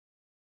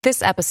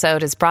This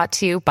episode is brought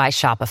to you by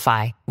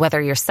Shopify.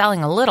 Whether you're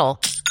selling a little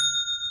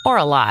or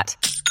a lot,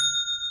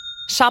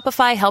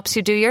 Shopify helps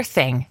you do your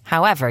thing,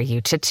 however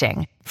you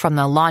cha-ching. From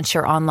the launch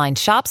your online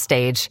shop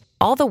stage,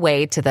 all the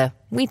way to the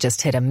we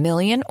just hit 1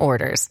 million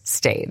orders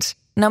stage.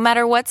 No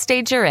matter what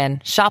stage you're in,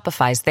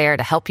 Shopify's there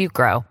to help you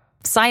grow.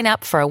 Sign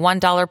up for a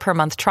 $1 per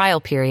month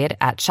trial period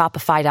at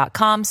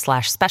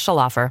shopify.com/special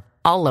offer,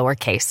 all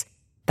lowercase.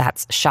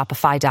 That's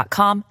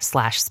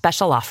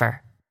shopify.com/special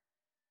offer.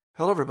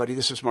 Hello, everybody.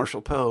 This is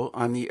Marshall Poe.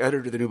 I'm the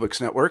editor of the New Books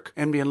Network.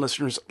 NBN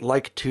listeners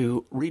like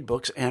to read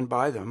books and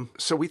buy them.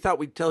 So we thought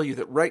we'd tell you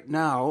that right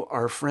now,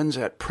 our friends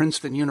at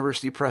Princeton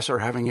University Press are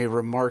having a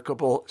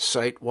remarkable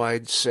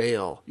site-wide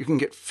sale. You can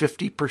get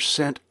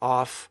 50%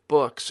 off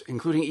books,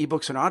 including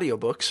ebooks and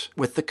audiobooks,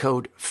 with the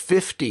code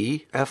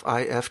 50,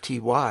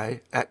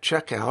 F-I-F-T-Y, at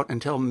checkout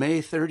until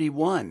May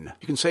 31.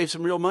 You can save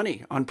some real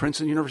money on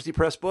Princeton University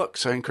Press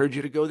books. I encourage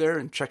you to go there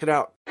and check it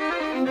out.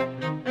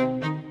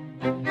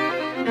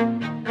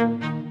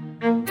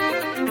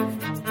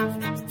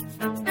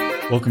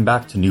 Welcome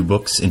back to New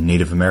Books in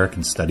Native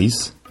American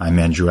Studies. I'm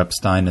Andrew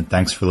Epstein, and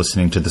thanks for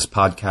listening to this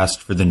podcast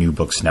for the New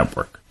Books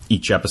Network.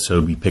 Each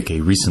episode, we pick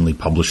a recently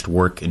published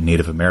work in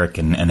Native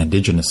American and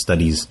Indigenous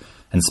studies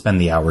and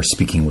spend the hour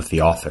speaking with the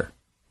author.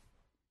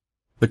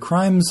 The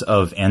crimes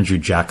of Andrew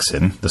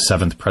Jackson, the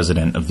 7th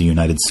President of the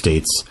United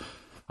States,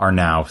 are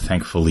now,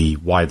 thankfully,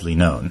 widely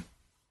known.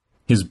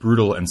 His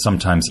brutal and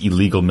sometimes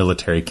illegal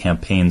military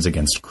campaigns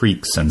against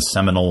Creeks and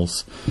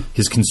Seminoles,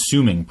 his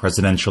consuming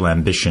presidential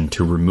ambition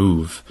to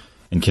remove,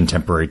 in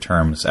contemporary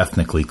terms,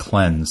 ethnically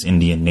cleanse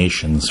Indian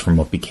nations from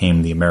what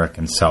became the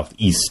American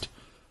Southeast,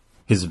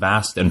 his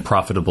vast and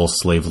profitable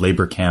slave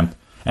labor camp,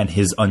 and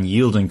his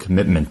unyielding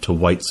commitment to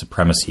white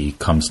supremacy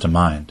comes to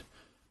mind.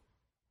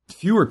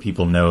 Fewer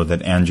people know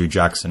that Andrew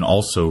Jackson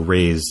also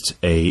raised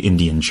an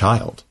Indian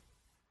child.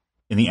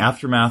 In the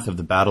aftermath of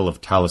the Battle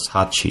of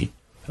Tallushatchee,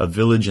 a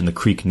village in the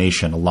Creek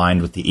Nation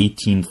aligned with the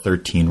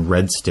 1813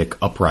 Red Stick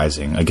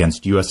Uprising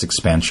against U.S.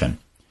 expansion,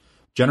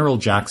 General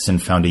Jackson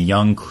found a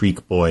young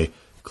Creek boy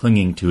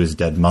clinging to his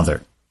dead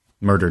mother,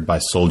 murdered by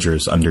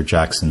soldiers under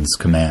Jackson's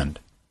command.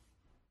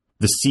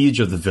 The siege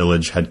of the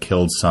village had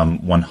killed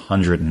some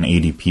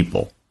 180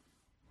 people.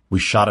 "We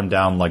shot him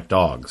down like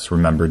dogs,"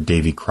 remembered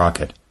Davy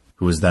Crockett,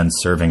 who was then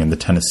serving in the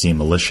Tennessee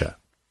militia.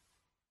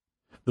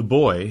 The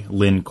boy,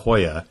 Lynn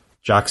Koya,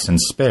 Jackson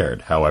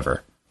spared,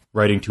 however,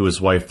 writing to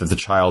his wife that the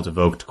child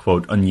evoked,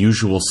 quote,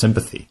 "unusual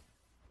sympathy,"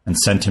 and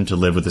sent him to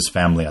live with his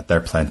family at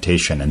their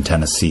plantation in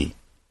Tennessee.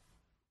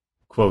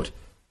 Quote,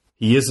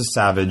 "He is a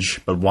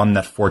savage, but one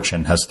that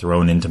fortune has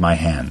thrown into my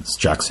hands,"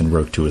 Jackson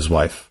wrote to his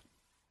wife.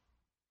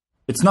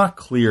 It's not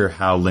clear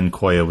how Lynn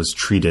Koya was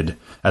treated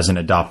as an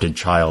adopted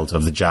child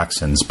of the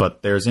Jacksons,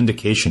 but there's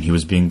indication he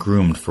was being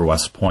groomed for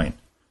West Point.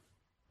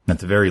 At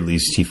the very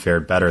least, he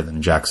fared better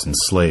than Jackson's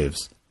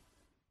slaves.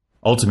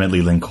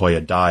 Ultimately, Lynn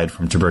Koya died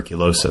from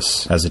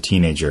tuberculosis as a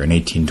teenager in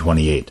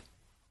 1828.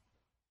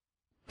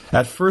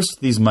 At first,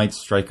 these might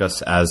strike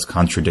us as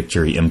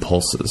contradictory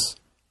impulses.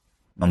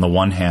 On the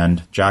one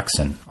hand,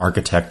 Jackson,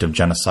 architect of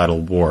genocidal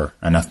war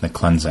and ethnic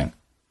cleansing.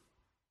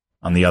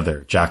 On the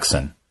other,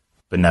 Jackson,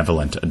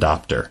 benevolent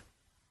adopter.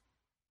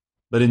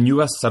 But in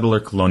U.S.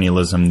 settler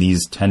colonialism,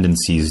 these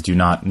tendencies do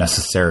not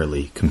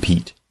necessarily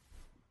compete.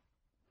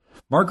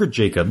 Margaret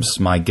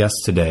Jacobs, my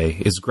guest today,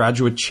 is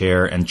graduate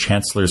chair and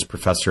chancellor's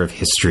professor of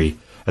history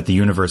at the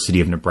University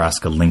of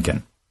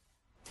Nebraska-Lincoln.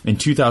 In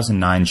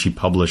 2009, she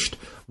published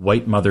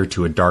White Mother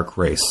to a Dark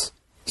Race,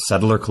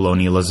 Settler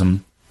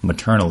Colonialism,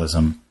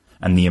 Maternalism,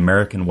 and the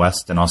American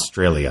West and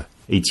Australia,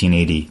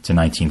 1880 to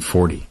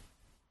 1940.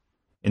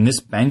 In this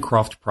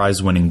Bancroft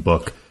Prize-winning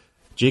book,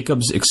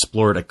 Jacobs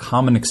explored a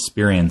common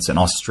experience in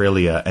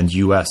Australia and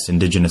U.S.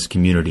 indigenous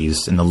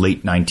communities in the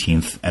late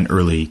 19th and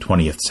early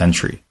 20th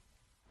century: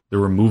 the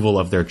removal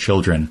of their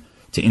children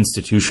to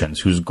institutions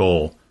whose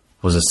goal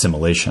was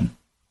assimilation.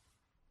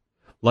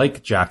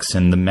 Like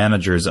Jackson, the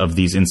managers of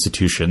these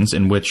institutions,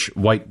 in which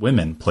white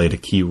women played a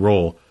key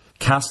role,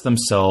 cast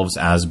themselves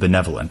as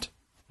benevolent,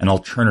 an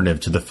alternative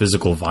to the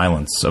physical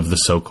violence of the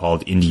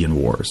so-called Indian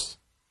Wars.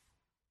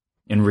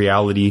 In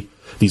reality,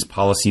 these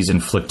policies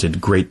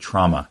inflicted great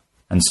trauma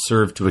and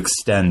served to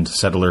extend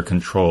settler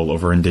control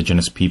over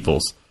indigenous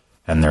peoples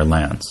and their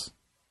lands.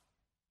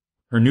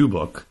 Her new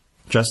book,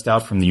 just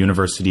out from the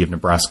University of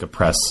Nebraska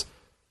Press,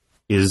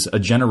 is A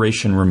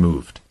Generation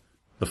Removed: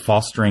 The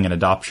Fostering and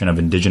Adoption of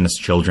Indigenous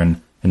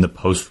Children in the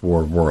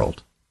Post-War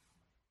World.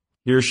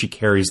 Here she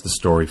carries the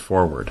story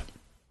forward.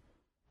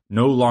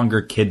 No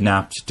longer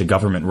kidnapped to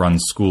government-run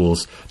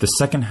schools, the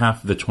second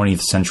half of the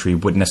 20th century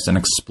witnessed an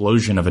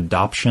explosion of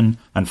adoption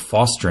and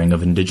fostering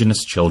of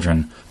indigenous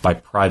children by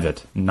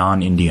private,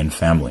 non-Indian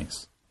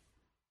families.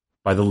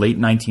 By the late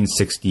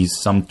 1960s,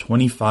 some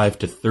 25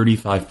 to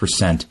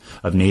 35%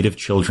 of Native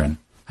children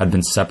had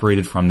been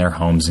separated from their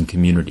homes and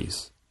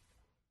communities.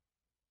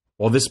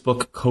 While this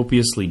book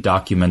copiously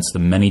documents the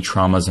many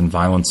traumas and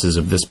violences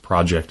of this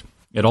project,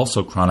 it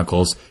also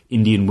chronicles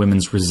Indian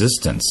women's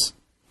resistance,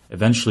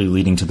 eventually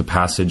leading to the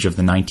passage of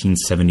the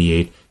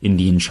 1978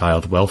 Indian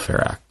Child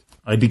Welfare Act.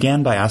 I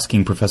began by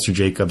asking Professor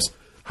Jacobs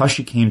how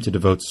she came to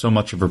devote so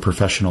much of her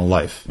professional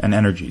life and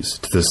energies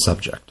to this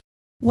subject.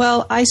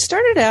 Well, I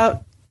started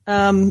out,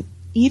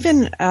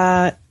 even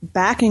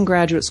back in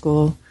graduate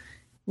school,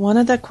 one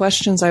of the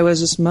questions I was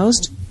just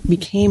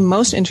became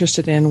most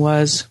interested in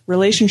was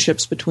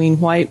relationships between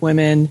white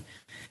women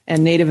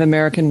and Native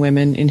American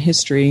women in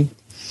history.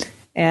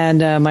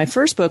 And my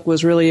first book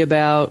was really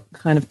about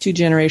kind of two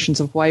generations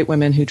of white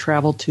women who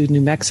traveled to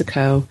New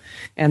Mexico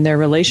and their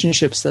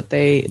relationships that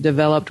they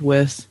developed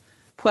with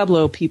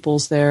Pueblo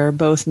peoples there,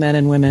 both men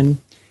and women.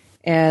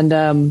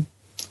 And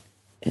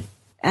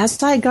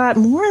as I got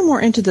more and more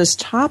into this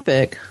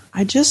topic,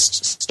 I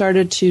just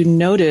started to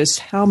notice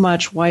how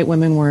much white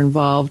women were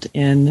involved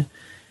in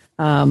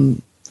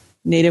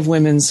Native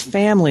women's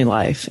family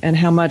life and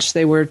how much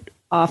they were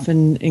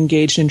often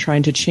engaged in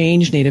trying to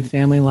change Native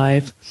family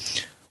life,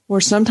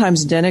 or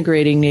sometimes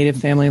denigrating Native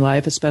family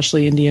life,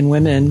 especially Indian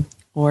women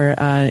or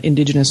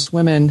indigenous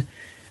women.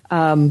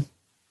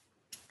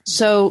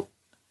 So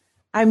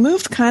I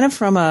moved kind of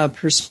from a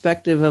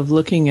perspective of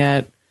looking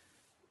at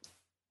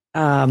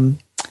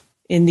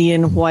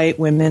Indian white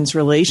women's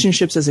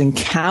relationships as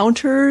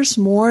encounters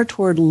more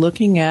toward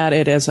looking at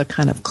it as a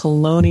kind of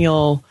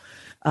colonial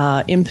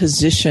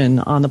imposition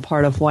on the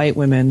part of white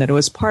women, that it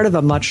was part of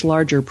a much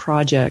larger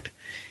project.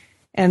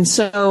 And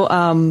so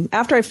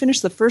after I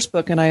finished the first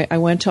book and I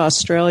went to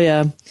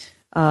Australia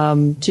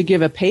to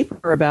give a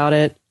paper about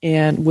it,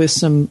 and with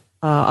some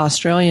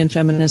Australian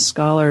feminist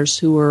scholars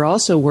who were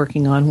also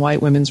working on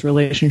white women's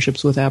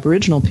relationships with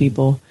Aboriginal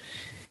people.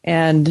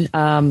 And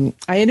I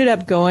ended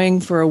up going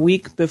for a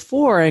week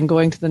before and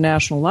going to the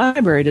National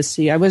Library to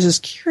see. I was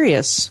just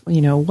curious,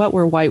 what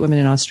were white women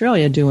in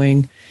Australia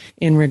doing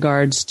in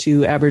regards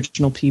to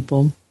Aboriginal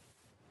people?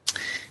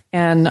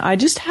 And I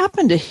just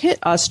happened to hit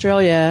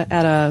Australia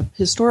at a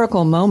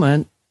historical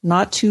moment,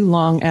 not too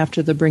long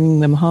after the Bringing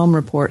Them Home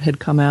report had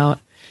come out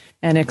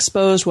and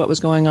exposed what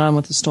was going on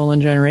with the stolen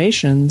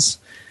generations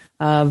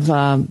of,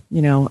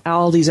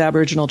 all these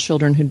Aboriginal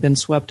children who'd been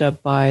swept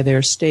up by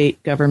their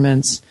state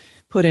governments,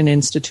 put in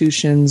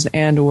institutions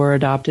and or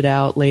adopted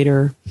out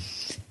later.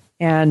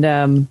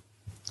 And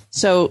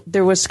so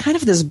there was kind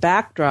of this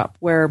backdrop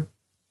where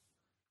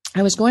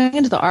I was going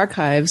into the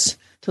archives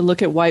to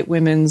look at white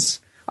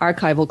women's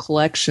archival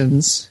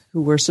collections,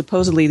 who were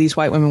supposedly, these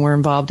white women were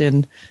involved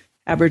in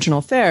Aboriginal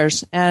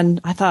affairs. And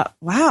I thought,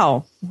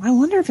 wow, I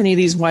wonder if any of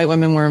these white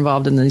women were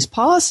involved in these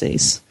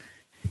policies.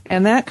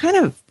 And that kind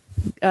of,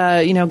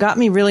 got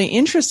me really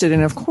interested.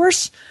 And of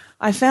course,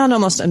 I found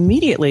almost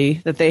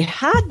immediately that they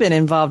had been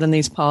involved in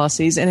these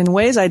policies, and in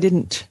ways I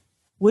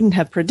wouldn't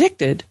have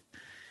predicted.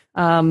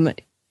 To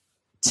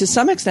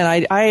some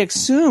extent, I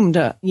assumed,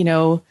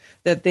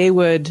 that they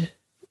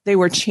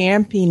were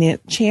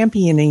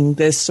championing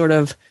this sort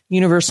of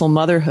universal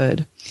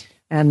motherhood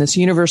and this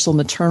universal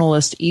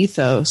maternalist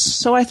ethos.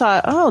 So I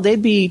thought,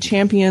 they'd be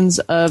champions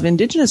of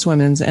Indigenous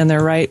women's and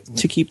their right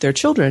to keep their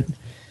children.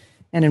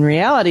 And in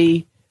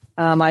reality,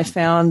 I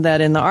found that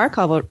in the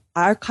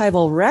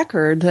archival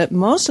record that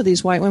most of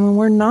these white women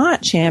were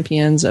not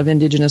champions of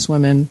Indigenous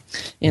women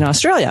in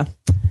Australia.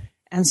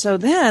 And so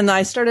then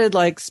I started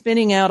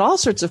spinning out all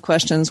sorts of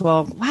questions.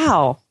 Well,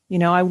 wow,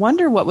 I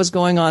wonder what was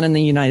going on in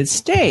the United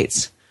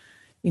States.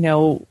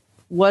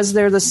 Was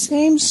there the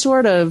same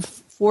sort of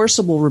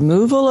forcible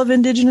removal of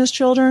Indigenous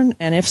children?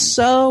 And if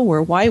so,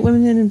 were white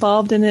women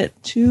involved in it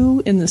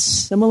too in the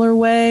similar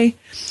way?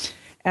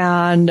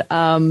 And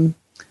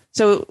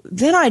so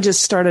then I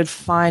just started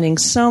finding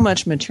so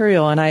much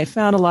material, and I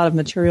found a lot of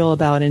material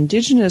about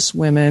Indigenous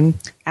women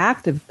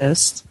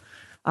activists,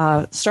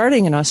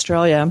 starting in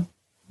Australia,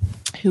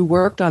 who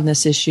worked on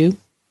this issue.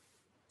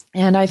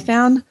 And I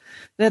found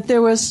that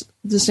there was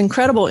this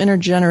incredible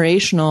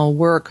intergenerational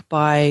work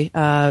by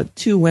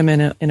two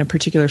women in a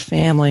particular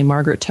family,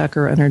 Margaret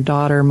Tucker and her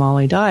daughter,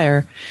 Molly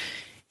Dyer.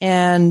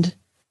 And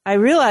I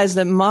realized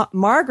that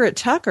Margaret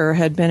Tucker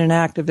had been an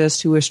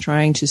activist who was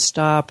trying to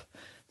stop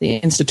the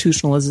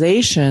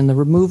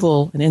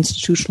removal and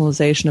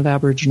institutionalization of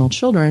Aboriginal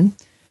children.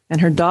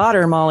 And her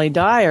daughter, Molly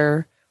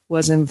Dyer,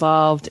 was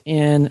involved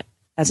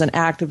as an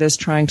activist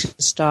trying to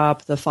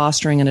stop the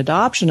fostering and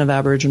adoption of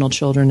Aboriginal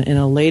children in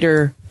a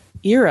later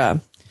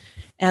era.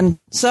 And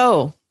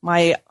so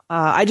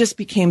I just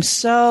became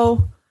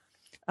so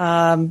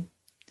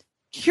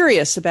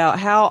curious about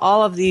how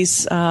all of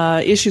these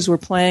issues were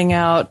playing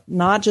out,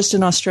 not just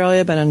in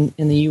Australia, but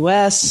in the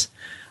U.S.,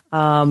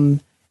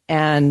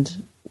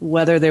 and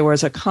whether there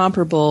was a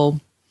comparable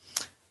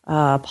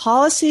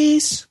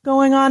policies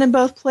going on in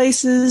both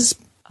places,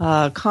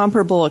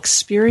 comparable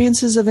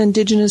experiences of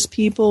Indigenous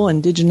people,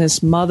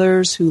 Indigenous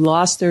mothers who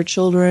lost their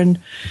children,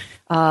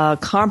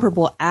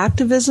 comparable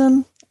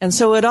activism. And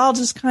so it all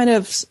just kind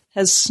of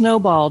has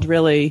snowballed,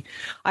 really.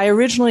 I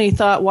originally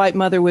thought White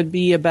Mother would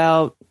be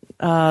about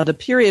the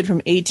period from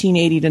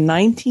 1880 to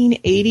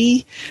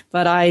 1980,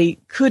 but I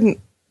couldn't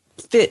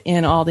fit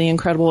in all the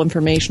incredible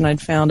information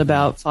I'd found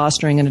about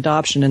fostering and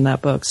adoption in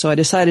that book. So I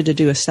decided to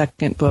do a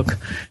second book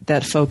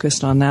that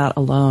focused on that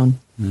alone.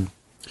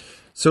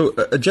 So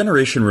a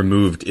generation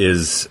removed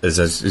is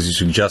as you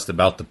suggest,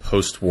 about the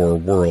post-war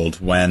world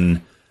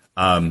when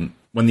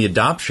the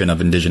adoption of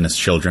indigenous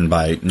children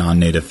by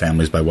non-native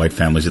families, by white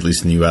families, at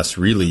least in the U.S.,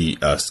 really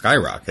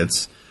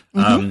skyrockets.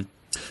 Mm-hmm.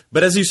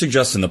 But as you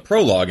suggest in the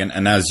prologue,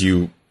 and as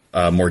you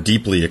more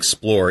deeply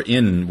explore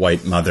in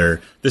White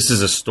Mother, this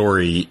is a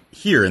story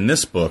here in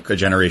this book, a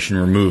generation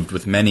removed,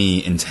 with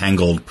many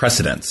entangled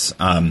precedents.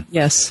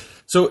 Yes.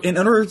 So in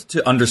order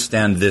to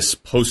understand this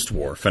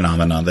post-war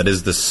phenomenon that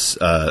is this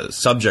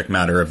subject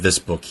matter of this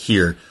book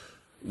here,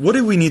 what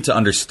do we need to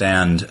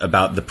understand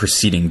about the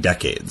preceding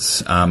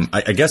decades?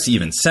 I guess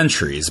even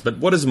centuries, but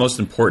what is most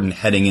important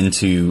heading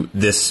into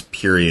this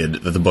period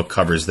that the book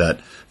covers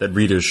that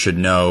readers should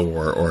know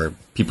or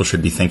people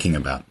should be thinking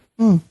about?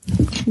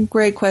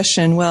 Great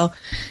question. Well,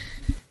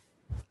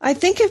 I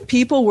think if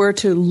people were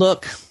to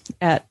look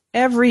at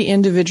every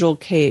individual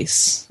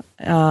case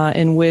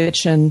in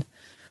which an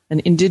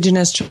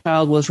indigenous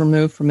child was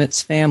removed from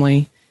its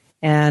family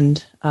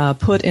and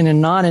put in a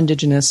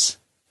non-indigenous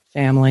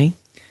family,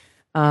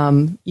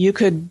 you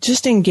could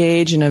just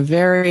engage in a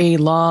very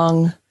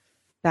long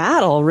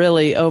battle,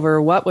 really,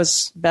 over what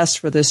was best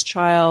for this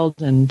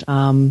child. And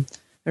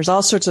there's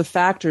all sorts of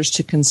factors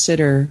to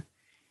consider.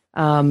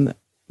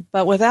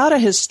 But without a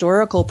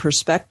historical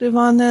perspective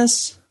on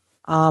this,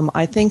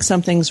 I think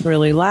something's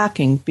really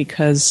lacking,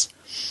 because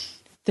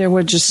there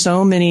were just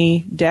so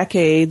many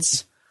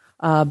decades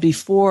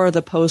before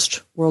the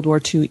post-World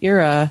War II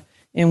era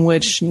in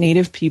which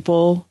Native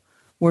people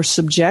were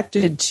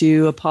subjected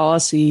to a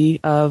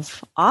policy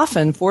of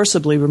often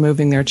forcibly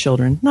removing their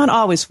children. Not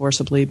always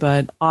forcibly,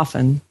 but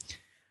often.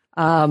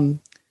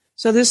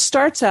 So this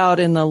starts out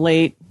in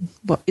the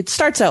it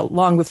starts out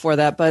long before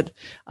that, but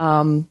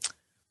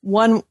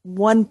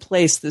one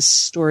place this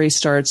story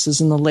starts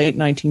is in the late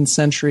 19th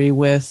century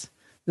with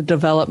the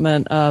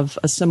development of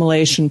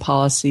assimilation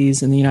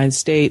policies in the United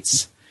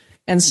States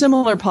and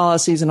similar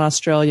policies in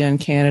Australia and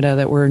Canada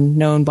that were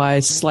known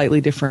by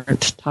slightly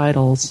different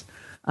titles.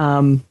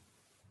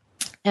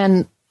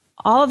 And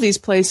all of these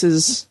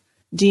places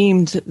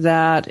deemed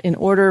that in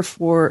order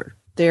for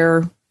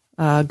their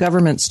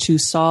governments to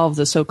solve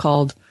the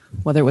so-called,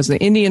 whether it was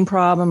the Indian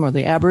problem or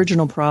the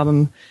Aboriginal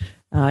problem,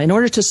 in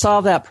order to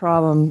solve that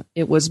problem,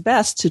 it was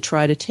best to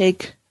try to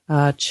take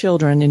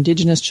children,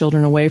 indigenous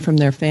children, away from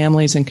their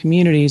families and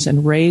communities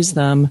and raise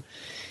them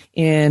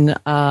in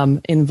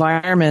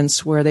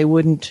environments where they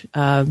wouldn't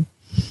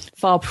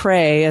fall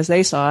prey, as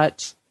they saw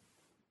it,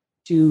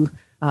 to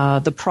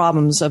the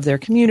problems of their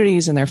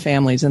communities and their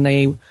families. And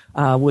they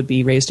would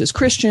be raised as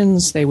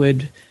Christians. They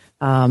would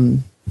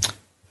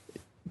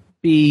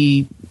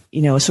be,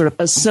 sort of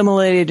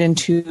assimilated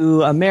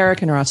into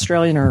American or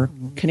Australian or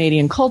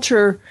Canadian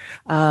culture.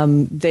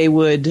 They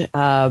would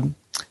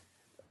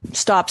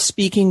stop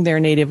speaking their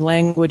native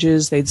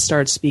languages. They'd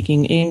start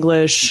speaking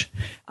English.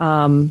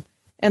 And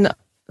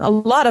a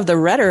lot of the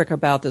rhetoric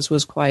about this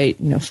was quite,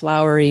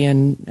 flowery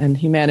and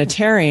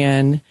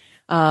humanitarian.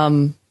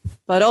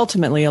 But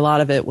ultimately, a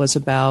lot of it was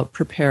about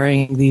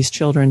preparing these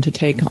children to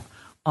take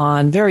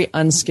on very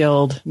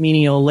unskilled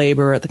menial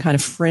labor at the kind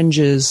of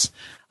fringes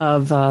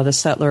of the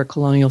settler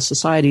colonial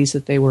societies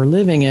that they were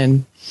living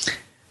in.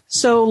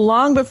 So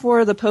long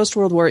before the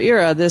post-World War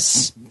era,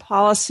 this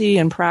policy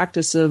and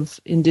practice of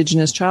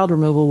indigenous child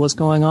removal was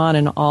going on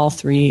in all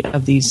three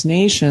of these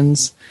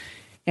nations.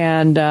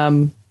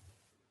 And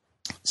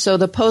so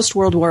the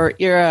post-World War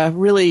era,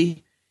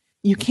 really,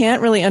 you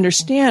can't really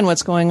understand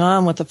what's going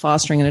on with the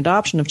fostering and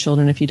adoption of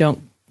children if you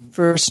don't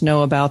first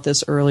know about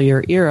this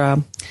earlier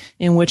era,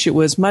 in which it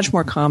was much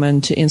more common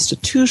to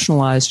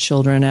institutionalize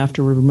children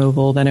after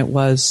removal than it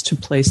was to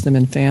place them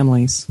in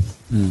families.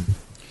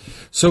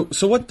 So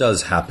what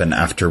does happen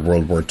after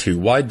World War II?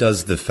 Why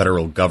does the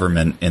federal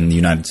government in the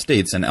United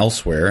States and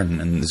elsewhere,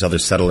 and these other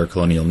settler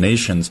colonial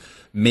nations,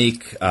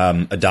 make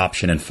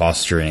adoption and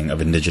fostering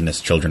of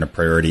indigenous children a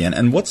priority?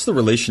 And what's the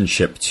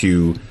relationship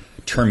to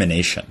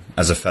termination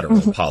as a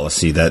federal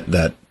policy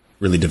that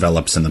really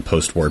develops in the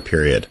post-war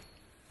period?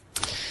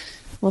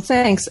 Well,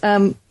 thanks.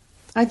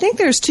 I think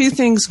there's two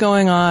things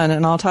going on,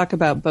 and I'll talk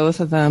about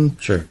both of them,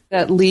 sure,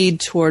 that lead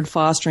toward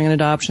fostering and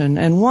adoption.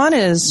 And one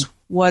is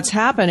what's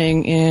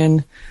happening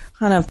in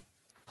kind of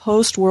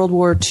post-World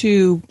War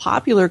II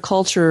popular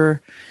culture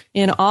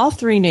in all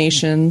three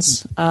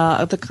nations,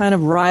 the kind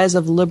of rise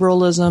of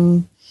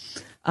liberalism,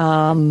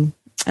 and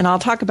I'll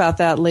talk about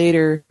that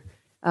later.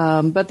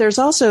 But there's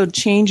also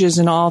changes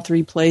in all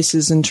three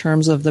places in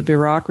terms of the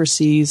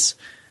bureaucracies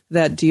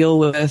that deal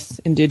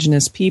with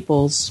indigenous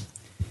peoples.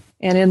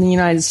 And in the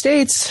United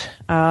States,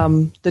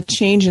 the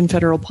change in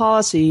federal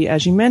policy,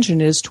 as you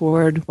mentioned, is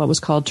toward what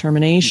was called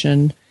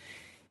termination.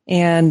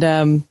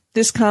 And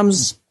this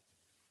comes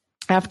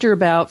after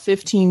about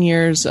 15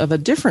 years of a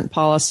different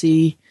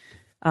policy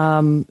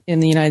in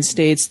the United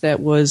States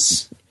that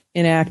was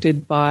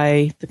enacted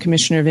by the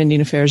Commissioner of Indian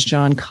Affairs,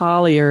 John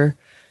Collier,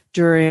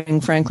 during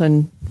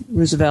Franklin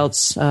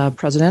Roosevelt's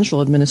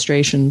presidential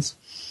administrations.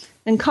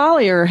 And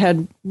Collier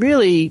had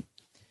really,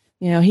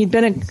 he'd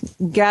been a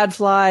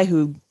gadfly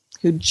who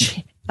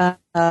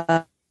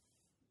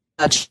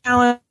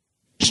challenged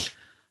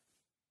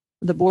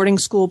the boarding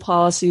school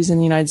policies in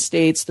the United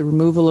States, the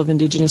removal of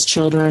indigenous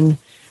children.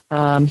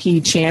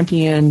 He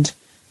championed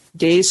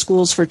day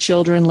schools for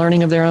children,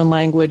 learning of their own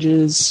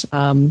languages.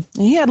 And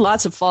he had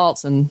lots of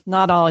faults, and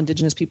not all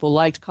indigenous people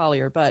liked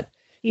Collier, but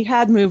he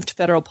had moved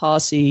federal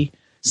policy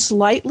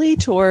slightly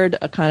toward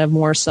a kind of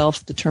more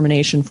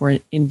self-determination for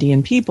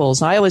Indian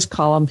peoples. I always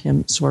call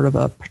him sort of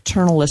a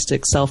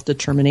paternalistic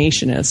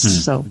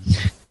self-determinationist.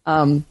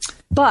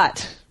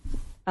 But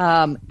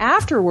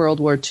after World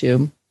War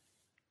II,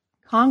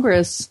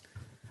 Congress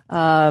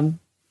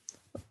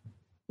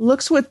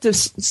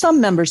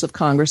some members of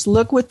Congress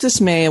look with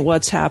dismay at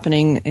what's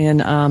happening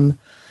in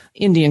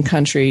Indian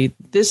country.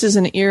 This is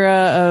an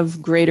era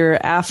of greater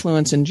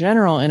affluence in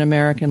general in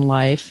American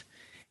life,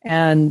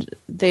 and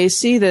they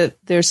see that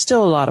there's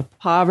still a lot of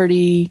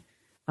poverty.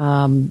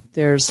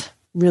 There's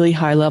really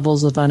high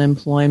levels of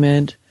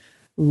unemployment,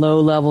 low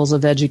levels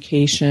of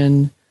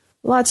education,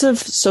 lots of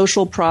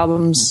social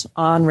problems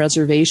on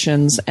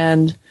reservations.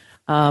 And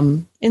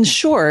in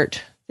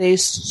short, they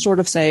sort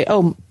of say,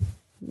 oh,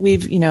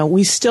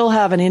 we still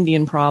have an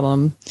Indian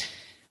problem,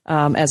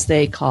 as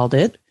they called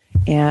it.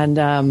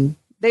 And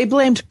they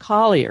blamed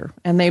Collier,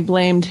 and they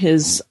blamed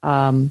his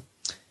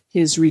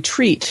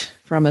retreat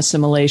from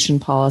assimilation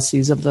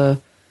policies of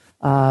the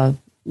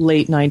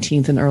late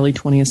 19th and early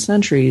 20th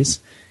centuries.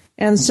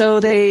 And so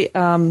they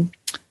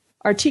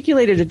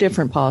articulated a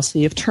different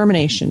policy of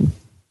termination,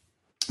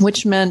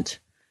 which meant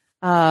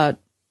that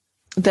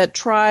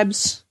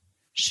tribes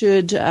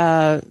should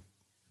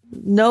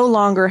no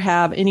longer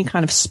have any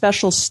kind of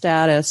special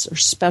status or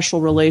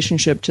special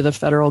relationship to the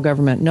federal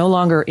government, no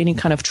longer any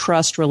kind of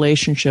trust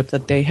relationship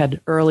that they had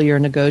earlier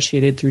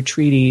negotiated through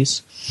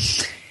treaties.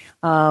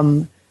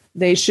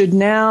 They should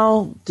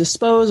now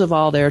dispose of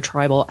all their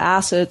tribal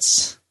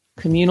assets,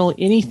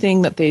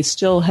 anything that they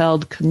still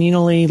held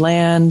communally,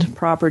 land,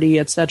 property,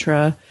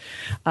 etc.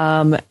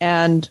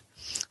 And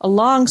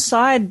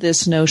alongside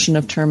this notion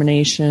of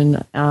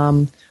termination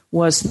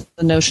was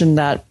the notion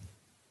that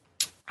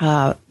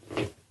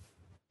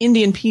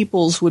Indian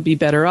peoples would be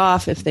better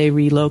off if they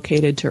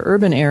relocated to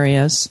urban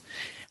areas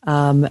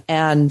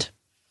and,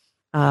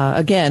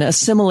 again,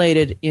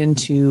 assimilated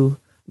into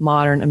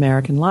modern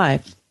American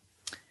life.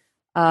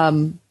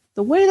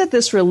 The way that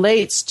this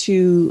relates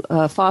to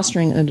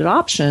fostering and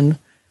adoption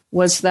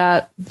was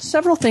that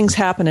several things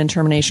happened in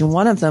termination.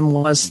 One of them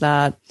was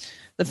that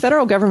the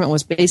federal government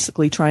was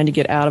basically trying to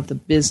get out of the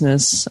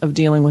business of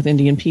dealing with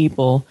Indian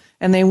people,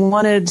 and they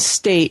wanted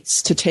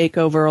states to take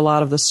over a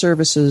lot of the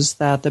services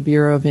that the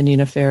Bureau of Indian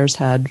Affairs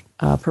had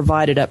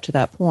provided up to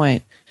that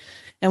point.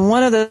 And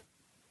one of the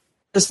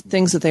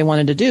things that they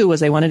wanted to do was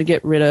they wanted to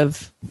get rid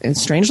of, and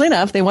strangely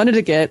enough, they wanted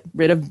to get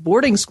rid of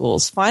boarding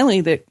schools.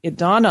 Finally, it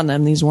dawned on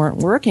them these weren't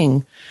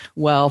working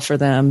well for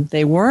them.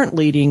 They weren't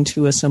leading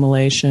to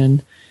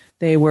assimilation.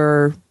 They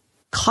were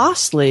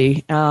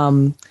costly.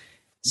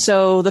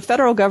 So the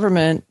federal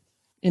government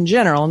in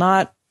general,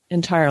 not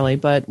entirely,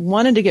 but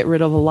wanted to get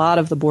rid of a lot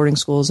of the boarding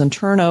schools and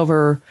turn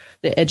over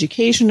the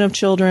education of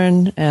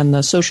children and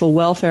the social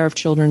welfare of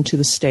children to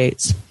the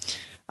states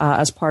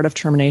as part of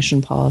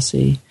termination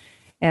policy.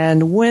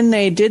 And when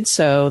they did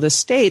so, the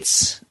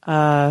states,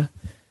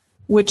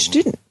 which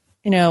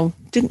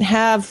didn't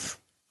have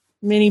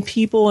many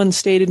people in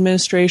state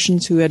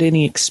administrations who had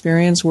any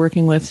experience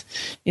working with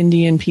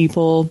Indian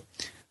people,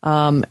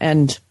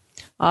 and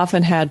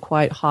often had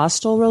quite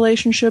hostile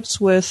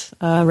relationships with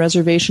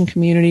reservation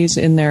communities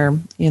in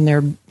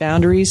their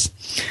boundaries.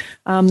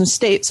 The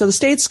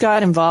states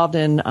got involved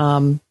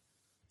in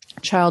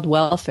child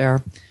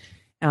welfare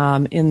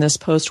in this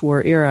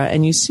post-war era,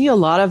 and you see a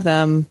lot of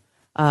them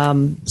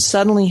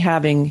suddenly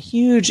having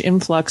huge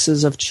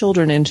influxes of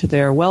children into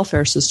their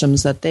welfare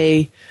systems that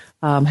they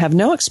have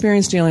no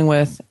experience dealing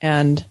with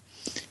and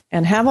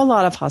have a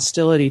lot of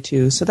hostility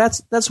to. So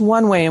that's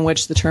one way in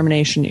which the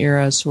termination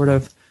era sort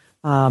of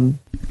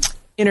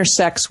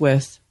intersects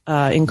with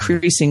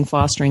increasing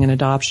fostering and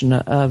adoption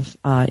of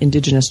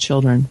indigenous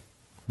children.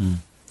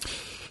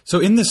 So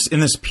in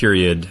this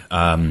period,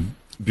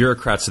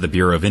 bureaucrats of the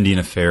Bureau of Indian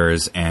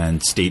Affairs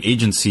and state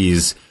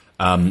agencies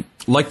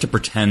like to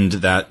pretend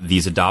that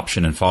these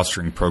adoption and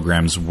fostering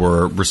programs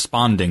were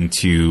responding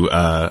to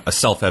a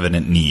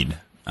self-evident need,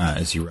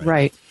 as you write.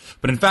 Right.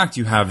 But in fact,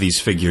 you have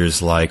these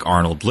figures like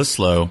Arnold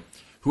Lislow,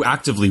 who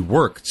actively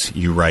worked,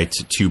 you write,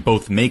 to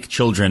both make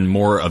children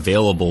more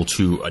available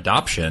to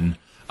adoption,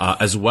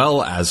 as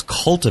well as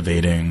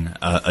cultivating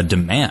a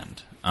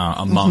demand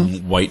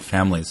among white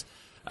families.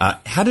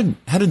 How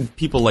did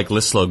people like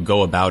Lislow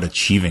go about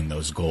achieving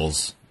those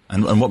goals,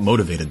 and what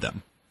motivated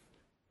them?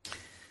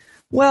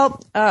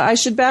 Well, I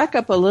should back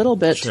up a little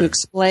bit to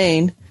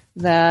explain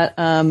that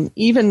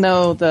even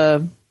though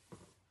the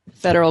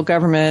federal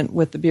government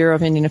with the Bureau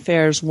of Indian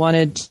Affairs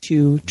wanted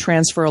to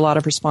transfer a lot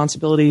of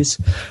responsibilities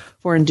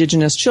for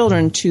indigenous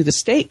children to the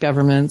state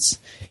governments,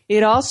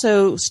 it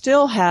also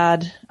still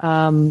had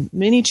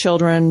many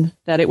children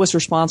that it was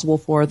responsible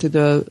for through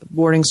the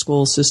boarding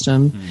school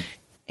system.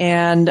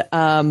 And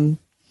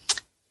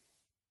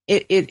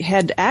it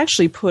had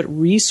actually put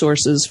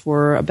resources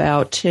for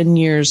about 10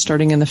 years,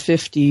 starting in the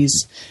 50s,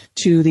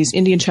 to these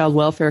Indian child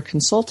welfare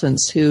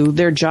consultants who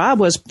their job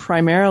was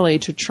primarily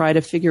to try to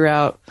figure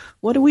out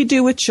what do we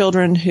do with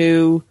children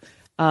who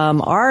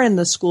are in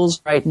the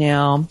schools right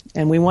now,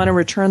 and we want to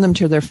return them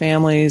to their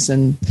families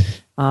and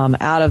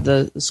out of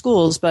the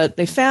schools. But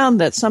they found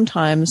that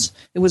sometimes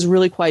it was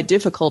really quite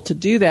difficult to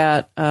do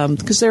that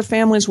because their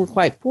families were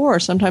quite poor.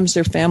 Sometimes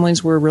their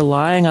families were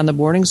relying on the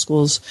boarding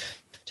schools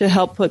to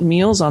help put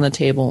meals on the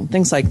table,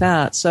 things like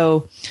that.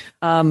 So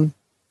Arnold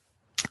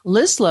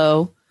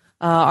Lislow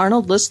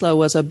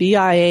was a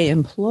BIA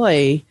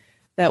employee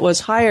that was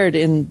hired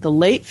in the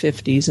late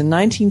 50s, in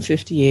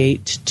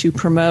 1958, to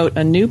promote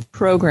a new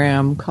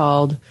program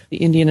called the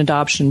Indian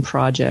Adoption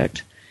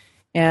Project.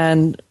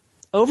 And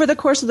over the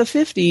course of the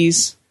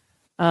 50s,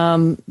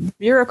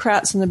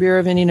 bureaucrats in the Bureau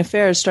of Indian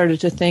Affairs started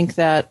to think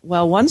that,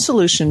 well, one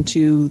solution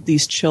to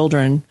these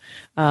children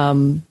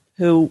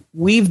who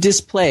we've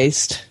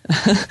displaced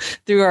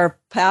through our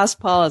past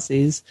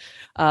policies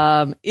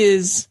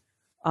is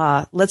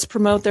let's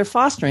promote their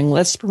fostering,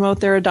 let's promote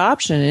their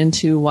adoption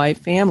into white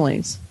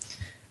families.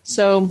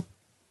 So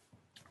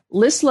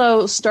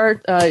Lislow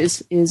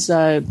is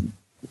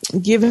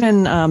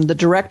given the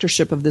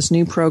directorship of this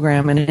new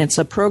program, and it's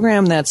a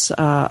program that's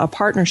a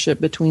partnership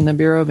between the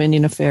Bureau of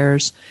Indian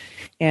Affairs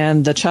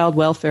and the Child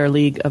Welfare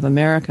League of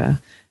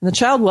America. And the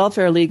Child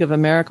Welfare League of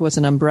America was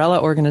an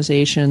umbrella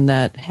organization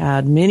that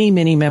had many,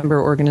 many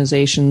member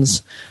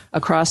organizations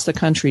across the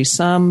country,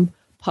 some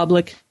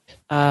public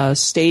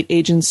state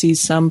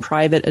agencies, some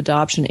private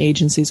adoption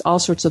agencies, all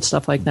sorts of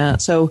stuff like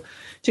that. So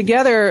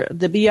together,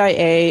 the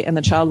BIA and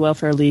the Child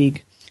Welfare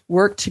League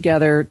worked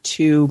together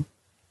to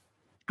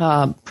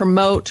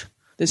promote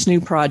this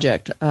new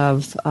project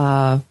of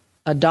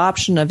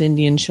adoption of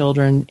Indian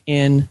children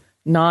in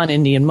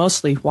non-Indian,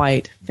 mostly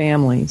white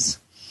families.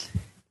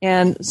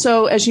 And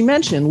so, as you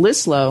mentioned,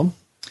 Lislow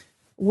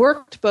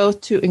worked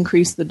both to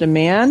increase the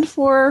demand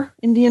for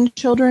Indian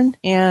children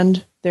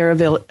and their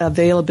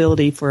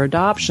availability for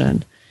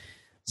adoption.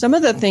 Some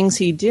of the things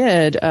he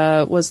did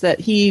was that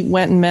he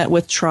went and met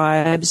with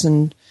tribes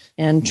and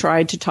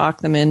tried to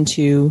talk them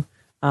into,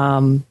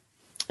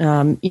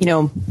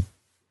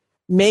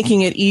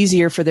 making it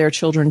easier for their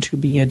children to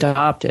be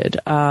adopted.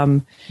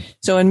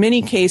 So in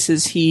many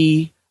cases,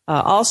 he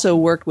also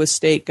worked with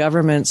state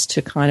governments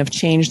to kind of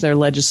change their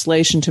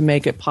legislation to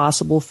make it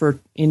possible for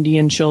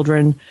Indian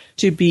children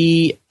to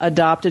be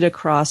adopted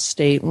across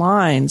state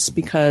lines,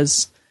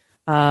 because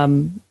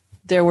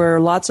there were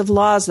lots of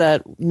laws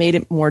that made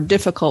it more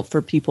difficult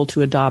for people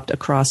to adopt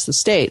across the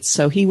states.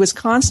 So he was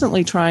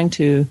constantly trying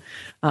to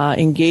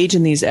engage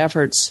in these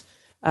efforts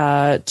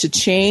to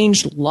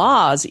change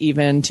laws,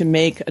 even to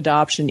make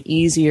adoption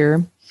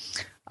easier.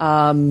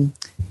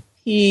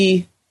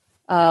 He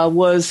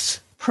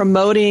was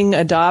promoting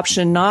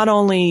adoption not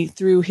only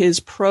through his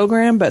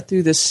program, but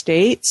through the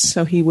states.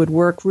 So he would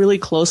work really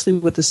closely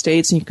with the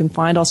states, and you can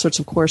find all sorts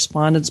of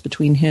correspondence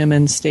between him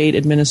and state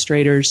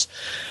administrators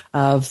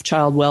of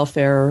child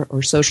welfare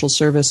or social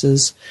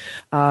services,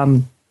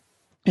 in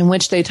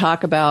which they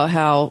talk about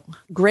how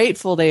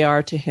grateful they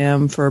are to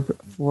him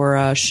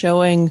for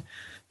showing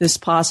this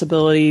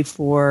possibility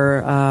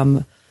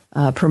for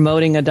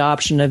promoting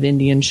adoption of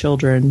Indian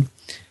children.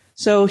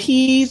 So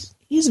he's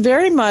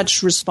very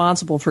much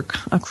responsible for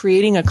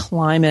creating a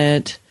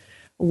climate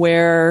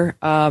where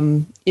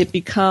it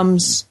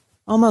becomes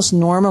almost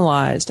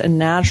normalized and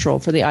natural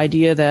for the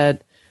idea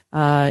that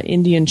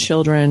Indian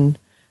children,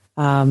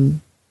 to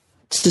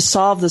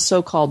solve the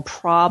so-called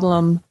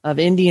problem of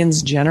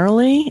Indians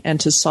generally, and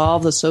to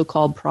solve the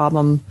so-called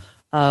problem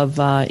of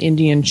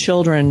Indian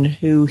children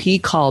who he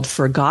called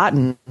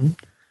forgotten,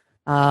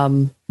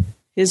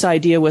 his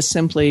idea was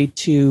simply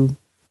to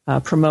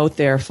promote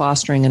their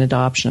fostering and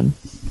adoption.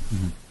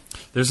 Mm-hmm.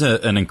 There's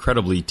an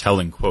incredibly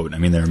telling quote. I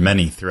mean, there are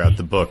many throughout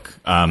the book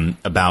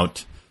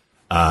about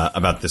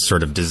this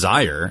sort of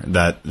desire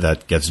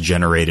that gets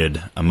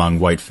generated among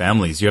white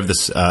families. You have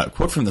this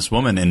quote from this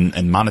woman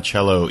in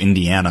Monticello,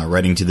 Indiana,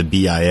 writing to the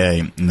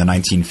BIA in the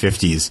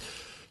 1950s.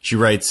 She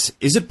writes,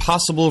 "Is it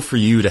possible for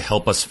you to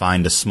help us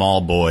find a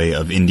small boy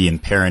of Indian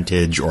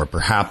parentage or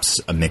perhaps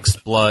a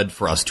mixed blood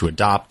for us to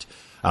adopt?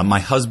 My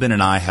husband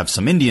and I have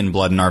some Indian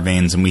blood in our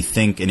veins, and we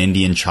think an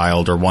Indian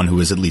child or one who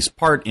is at least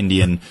part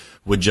Indian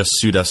would just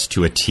suit us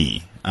to a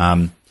T."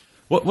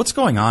 What's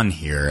going on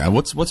here?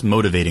 What's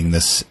motivating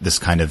this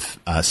kind of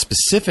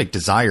specific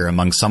desire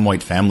among some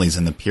white families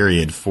in the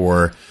period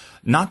for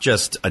not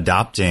just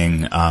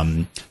adopting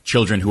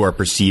children who are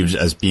perceived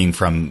as being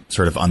from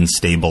sort of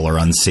unstable or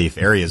unsafe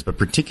areas, but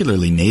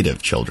particularly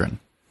Native children?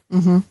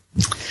 Mm-hmm.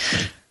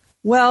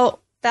 Well,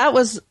 that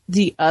was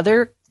the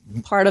other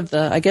part of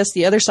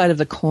the other side of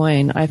the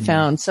coin I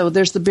found. So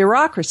there's the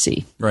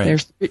bureaucracy.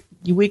 Right.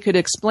 We could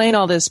explain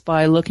all this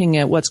by looking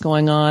at what's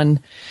going on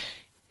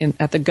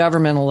at the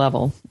governmental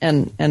level.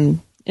 And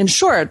in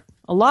short,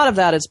 a lot of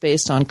that is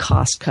based on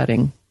cost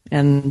cutting.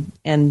 And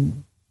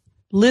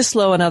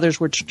Lislow and others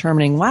were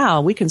determining,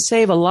 wow, we can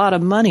save a lot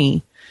of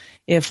money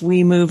if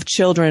we move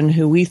children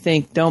who we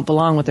think don't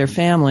belong with their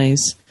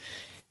families,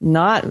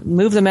 not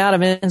move them out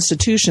of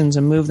institutions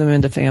and move them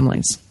into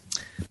families.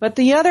 But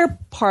the other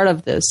part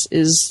of this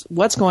is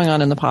what's going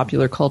on in the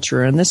popular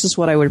culture. And this is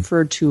what I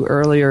referred to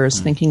earlier as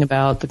thinking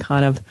about the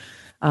kind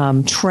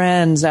of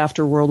trends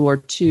after World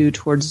War II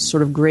towards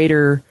sort of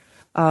greater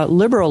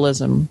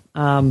liberalism.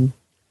 And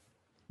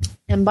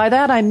by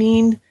that, I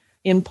mean,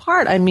 in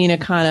part, I mean a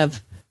kind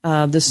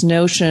of this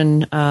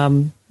notion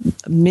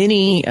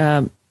many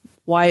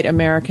white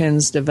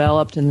Americans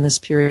developed in this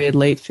period,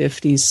 late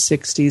 50s,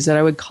 60s, that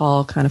I would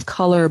call kind of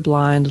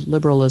colorblind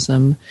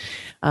liberalism.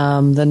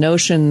 The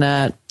notion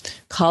that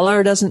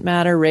color doesn't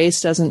matter, race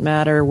doesn't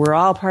matter, we're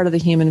all part of the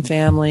human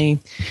family.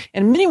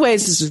 In many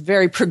ways, this is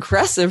very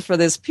progressive for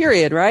this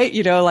period, right?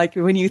 You know, like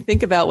when you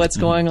think about what's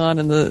going on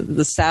in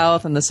the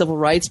South and the civil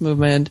rights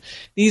movement,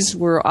 these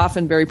were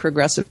often very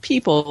progressive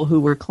people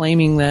who were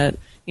claiming that,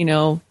 you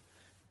know,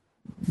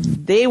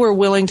 they were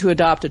willing to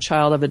adopt a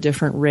child of a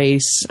different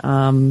race.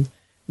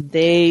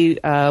 They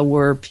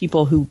were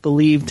people who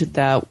believed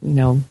that, you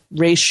know,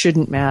 race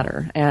shouldn't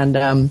matter.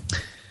 And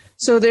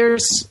so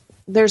there's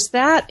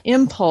that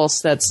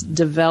impulse that's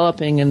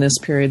developing in this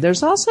period.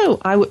 There's also,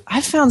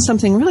 I found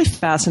something really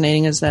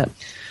fascinating is that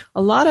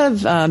a lot of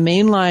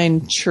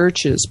mainline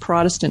churches,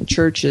 Protestant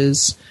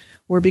churches,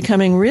 were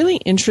becoming really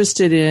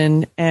interested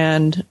in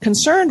and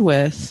concerned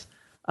with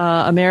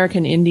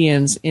American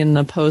Indians in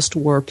the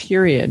post-war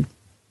period.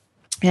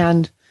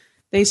 And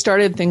they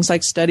started things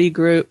like study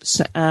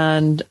groups,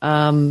 and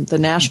the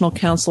National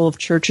Council of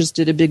Churches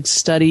did a big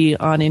study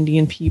on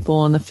Indian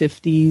people in the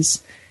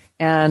 50s.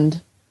 And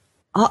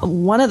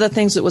one of the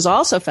things that was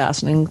also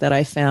fascinating that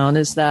I found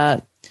is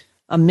that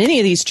many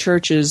of these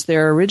churches,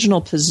 their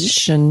original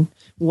position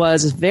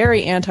was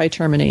very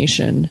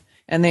anti-termination,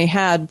 and they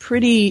had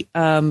pretty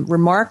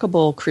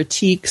remarkable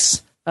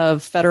critiques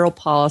of federal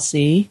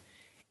policy.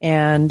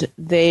 And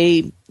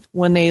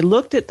when they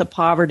looked at the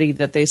poverty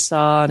that they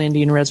saw on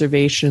Indian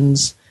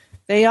reservations,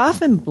 they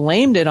often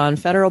blamed it on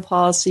federal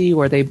policy,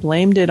 or they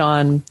blamed it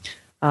on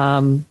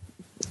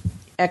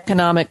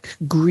economic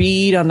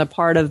greed on the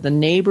part of the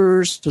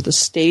neighbors or the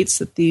states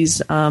that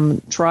these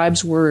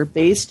tribes were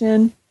based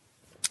in.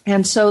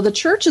 And so the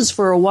churches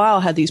for a while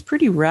had these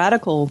pretty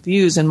radical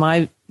views in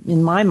my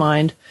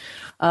mind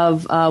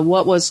of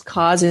what was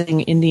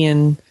causing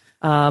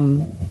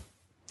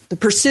the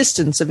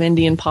persistence of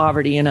Indian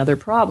poverty and other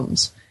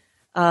problems.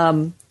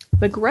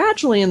 But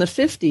gradually in the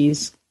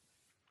 50s,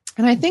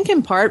 and I think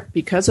in part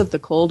because of the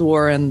Cold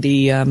War and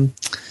the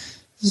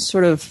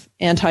sort of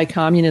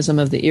anti-communism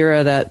of the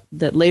era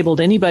that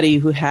labeled anybody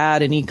who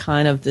had any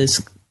kind of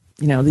this,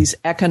 you know, these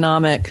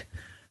economic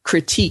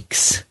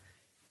critiques,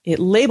 it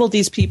labeled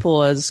these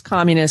people as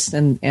communists,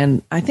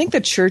 and I think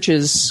the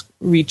churches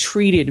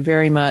retreated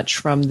very much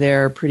from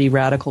their pretty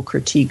radical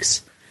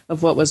critiques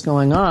of what was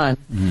going on.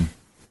 Mm-hmm.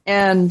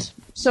 And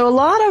so a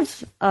lot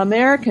of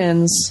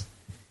Americans,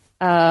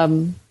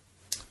 kind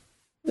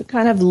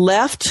of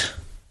left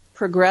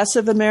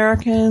progressive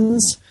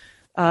Americans,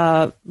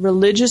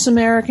 religious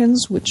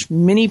Americans, which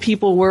many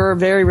people were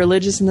very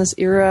religious in this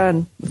era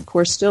and of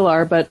course still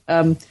are, but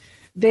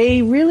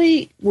they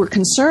really were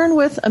concerned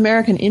with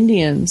American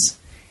Indians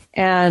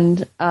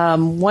and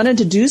wanted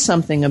to do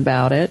something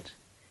about it.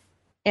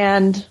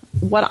 And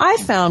what I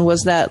found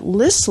was that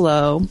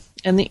Lislow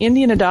and the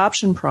Indian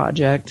Adoption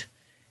Project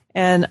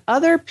and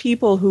other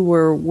people who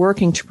were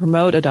working to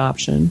promote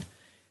adoption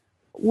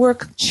were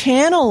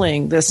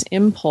channeling this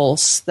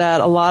impulse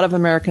that a lot of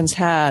Americans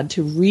had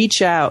to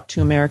reach out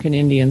to American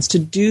Indians, to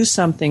do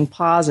something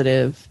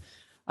positive,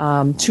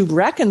 to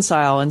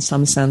reconcile in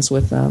some sense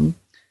with them.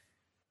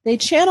 They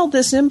channeled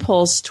this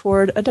impulse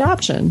toward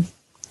adoption.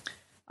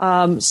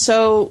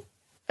 So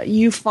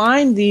you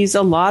find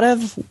a lot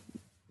of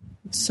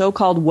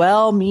so-called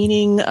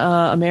well-meaning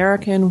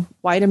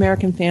white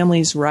American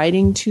families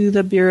writing to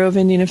the Bureau of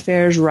Indian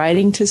Affairs,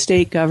 writing to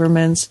state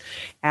governments,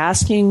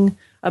 asking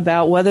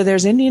about whether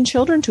there's Indian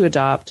children to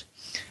adopt.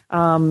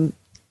 And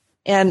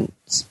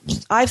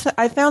I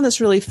found this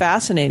really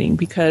fascinating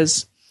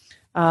because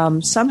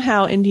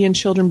somehow Indian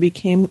children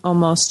became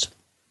almost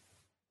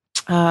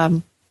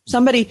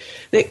somebody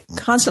that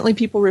constantly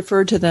people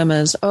referred to them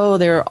as, oh,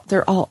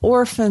 they're all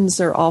orphans,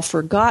 they're all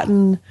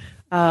forgotten.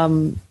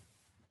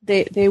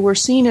 They were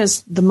seen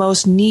as the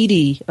most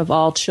needy of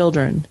all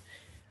children.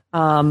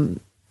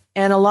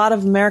 And a lot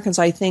of Americans,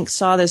 I think,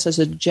 saw this as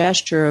a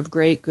gesture of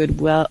great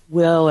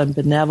goodwill and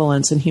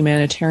benevolence and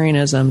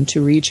humanitarianism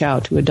to reach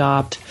out to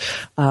adopt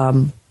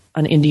an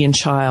Indian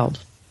child.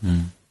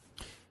 Mm.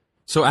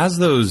 So as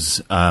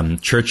those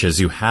churches,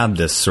 you had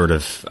this sort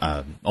of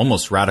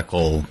almost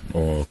radical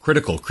or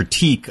critical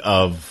critique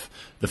of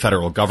the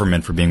federal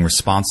government for being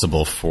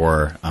responsible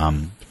for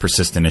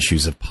persistent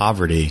issues of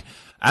poverty.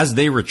 As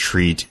they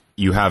retreat,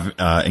 you have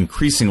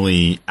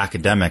increasingly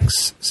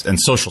academics and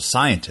social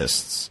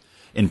scientists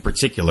in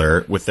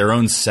particular with their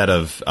own set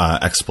of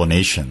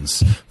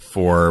explanations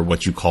for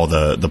what you call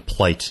the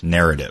plight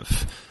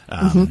narrative.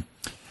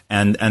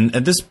 And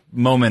at this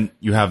moment,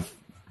 you have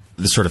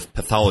this sort of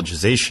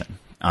pathologization.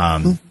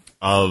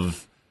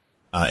 of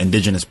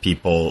indigenous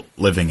people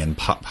living in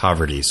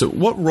poverty. So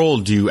what role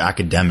do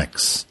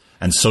academics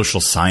and social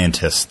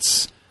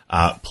scientists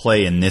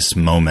play in this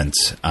moment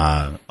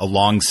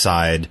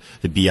alongside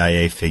the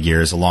BIA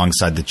figures,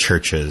 alongside the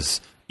churches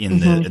in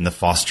the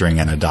fostering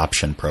and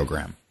adoption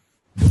program?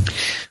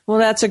 Well,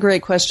 that's a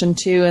great question,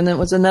 too. And it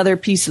was another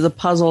piece of the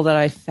puzzle that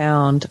I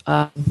found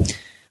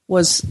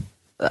was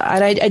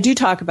I do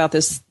talk about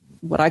this,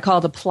 what I call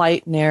the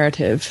plight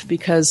narrative,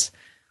 because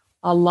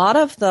a lot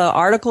of the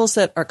articles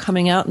that are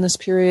coming out in this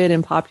period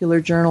in popular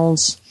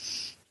journals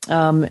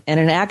and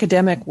in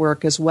academic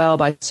work as well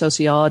by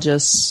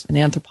sociologists and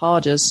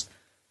anthropologists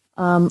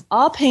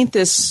all paint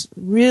this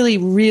really,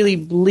 really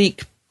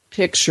bleak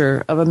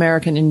picture of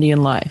American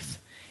Indian life.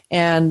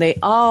 And they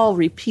all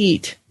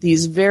repeat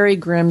these very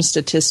grim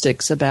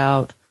statistics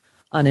about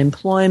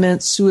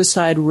unemployment,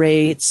 suicide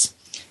rates,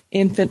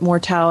 infant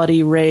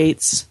mortality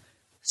rates,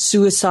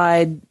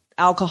 suicide,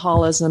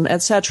 alcoholism,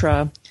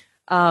 etc.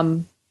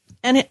 And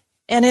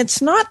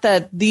it's not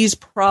that these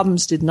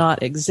problems did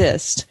not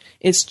exist.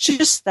 It's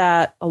just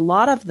that a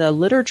lot of the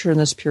literature in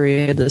this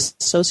period, the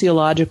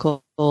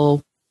sociological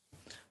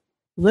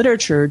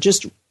literature,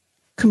 just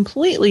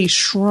completely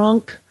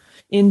shrunk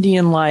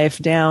Indian life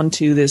down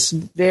to this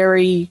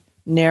very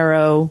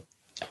narrow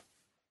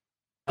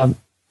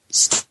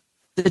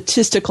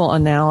statistical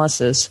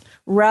analysis,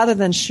 rather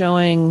than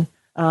showing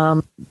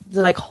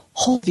the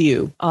whole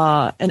view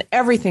and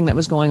everything that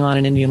was going on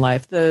in Indian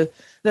life.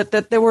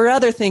 That there were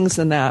other things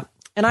than that.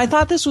 And I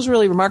thought this was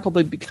really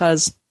remarkable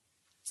because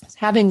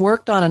having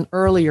worked on an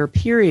earlier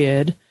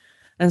period,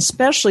 and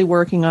especially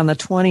working on the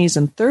 20s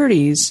and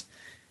 30s,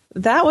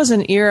 that was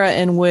an era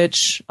in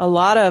which a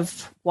lot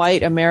of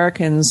white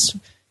Americans,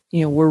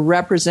 were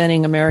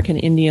representing American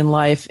Indian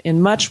life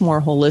in much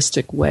more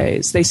holistic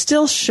ways. They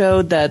still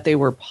showed that they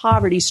were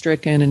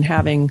poverty-stricken and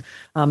having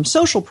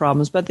social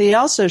problems, but they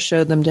also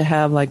showed them to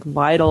have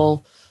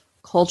vital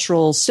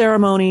cultural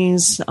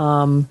ceremonies,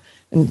 and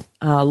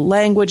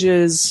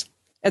languages,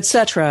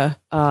 etc.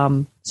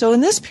 So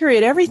in this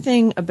period,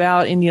 everything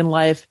about Indian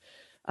life,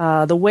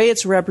 the way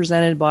it's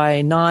represented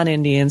by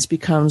non-Indians,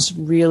 becomes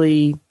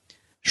really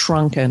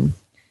shrunken.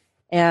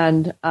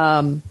 And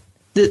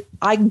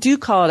I do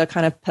call it a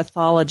kind of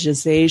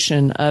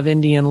pathologization of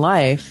Indian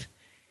life,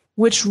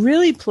 which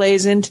really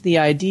plays into the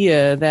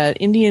idea that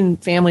Indian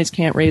families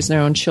can't raise their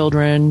own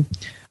children.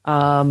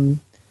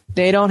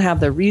 They don't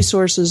have the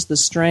resources, the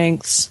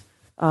strengths,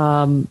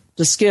 the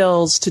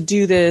skills to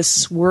do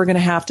this. We're going to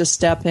have to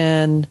step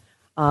in,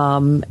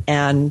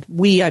 and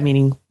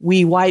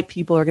we white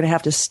people are going to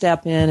have to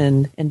step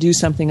in and do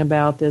something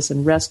about this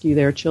and rescue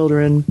their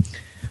children.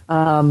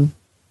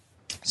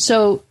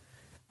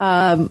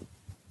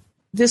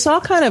 This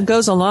all kind of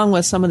goes along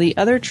with some of the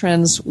other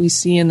trends we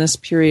see in this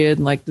period,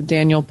 like the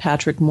Daniel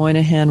Patrick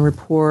Moynihan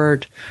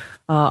report,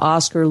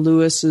 Oscar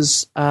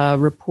Lewis's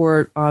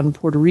report on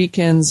Puerto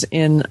Ricans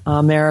in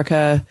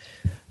America.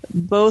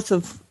 Both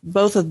of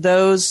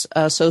those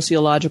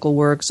sociological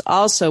works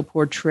also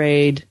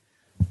portrayed,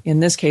 in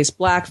this case,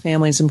 black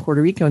families and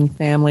Puerto Rican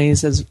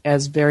families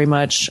as very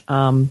much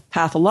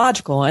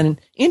pathological. And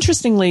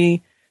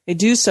interestingly, they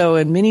do so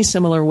in many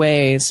similar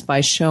ways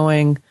by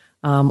showing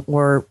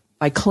or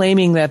by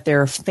claiming that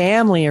their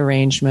family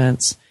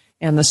arrangements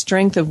and the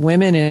strength of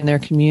women in their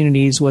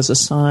communities was a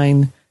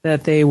sign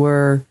that they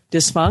were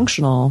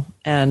dysfunctional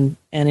and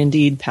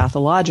indeed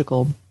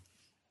pathological.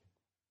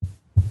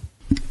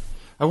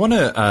 I want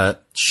to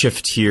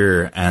shift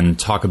here and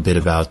talk a bit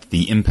about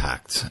the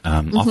impact,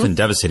 often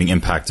devastating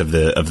impact of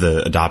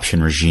the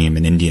adoption regime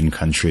in Indian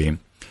country.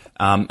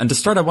 And to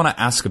start, I want to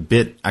ask a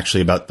bit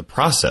actually about the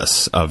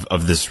process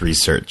of this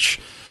research.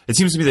 It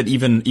seems to me that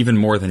even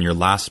more than your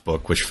last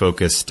book, which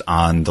focused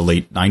on the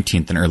late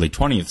 19th and early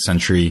 20th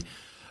century,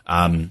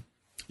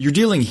 you're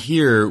dealing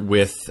here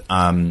with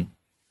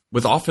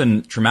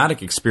often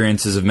traumatic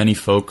experiences of many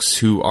folks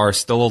who are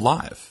still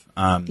alive.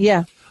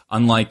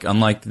 Unlike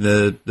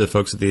the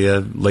folks of the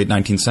late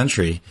 19th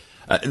century.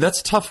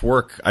 That's tough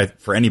work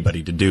for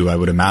anybody to do, I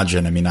would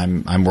imagine. I mean,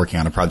 I'm working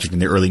on a project in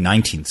the early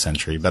 19th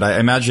century, but I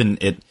imagine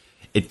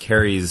it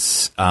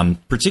carries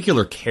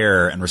particular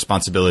care and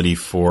responsibility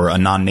for a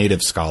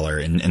non-native scholar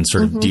in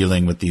sort of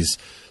dealing with these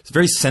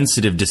very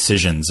sensitive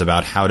decisions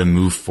about how to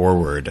move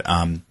forward.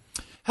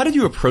 How did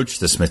you approach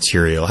this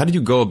material? How did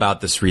you go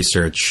about this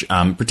research,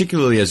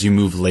 particularly as you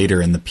move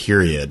later in the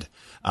period,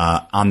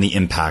 on the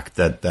impact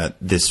that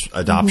this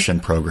adoption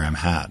program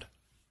had?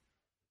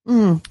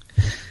 Well,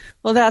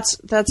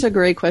 that's a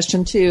great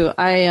question too.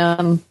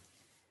 I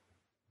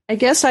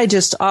guess I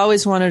just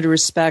always wanted to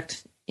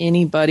respect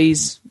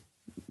anybody's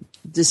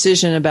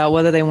decision about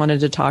whether they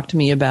wanted to talk to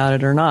me about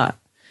it or not.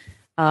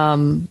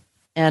 And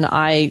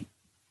I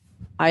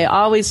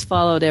always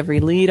followed every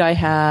lead I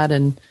had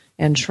and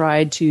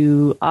tried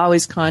to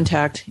always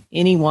contact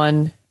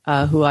anyone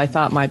who I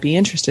thought might be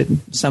interested.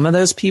 Some of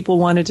those people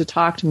wanted to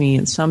talk to me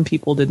and some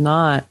people did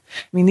not.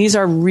 I mean, these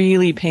are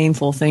really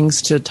painful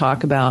things to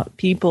talk about.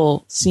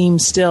 People seem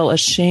still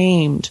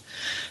ashamed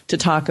to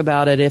talk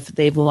about it if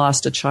they've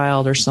lost a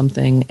child or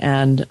something.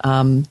 And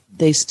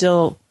they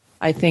still,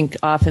 I think,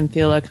 often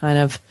feel a kind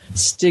of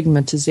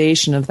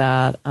stigmatization of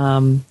that.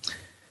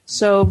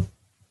 So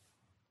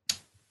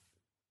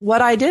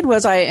what I did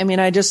was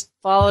I just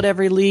followed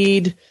every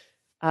lead,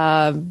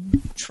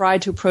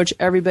 tried to approach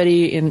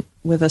everybody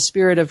with a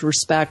spirit of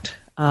respect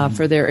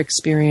for their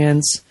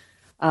experience.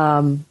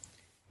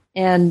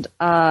 And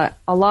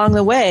along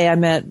the way, I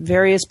met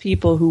various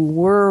people who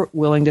were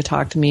willing to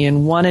talk to me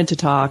and wanted to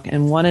talk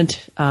and wanted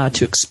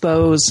to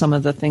expose some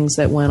of the things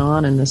that went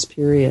on in this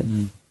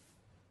period.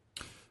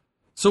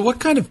 So what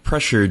kind of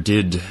pressure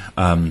did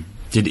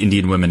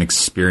Indian women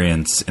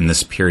experience in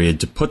this period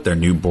to put their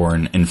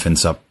newborn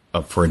infants up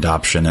for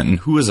adoption, and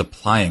who is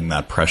applying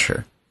that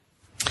pressure?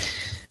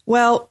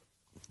 Well,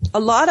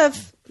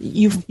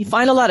 you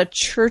find a lot of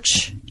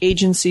church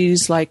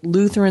agencies like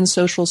Lutheran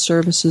Social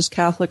Services,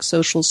 Catholic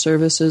Social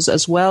Services,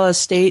 as well as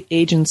state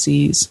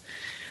agencies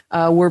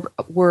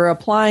were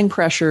applying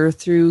pressure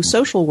through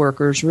social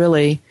workers,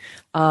 really,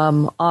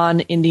 on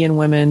Indian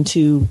women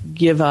to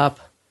give up,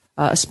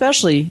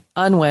 especially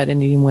unwed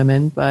Indian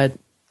women, but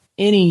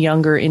any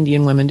younger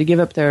Indian women, to give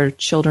up their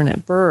children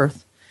at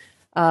birth.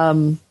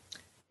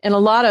 And a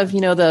lot of,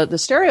 the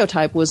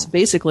stereotype was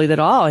basically that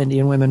all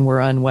Indian women were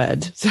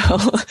unwed.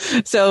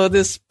 So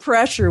this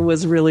pressure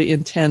was really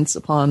intense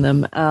upon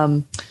them.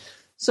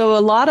 So a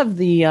lot of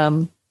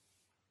the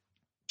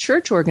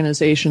church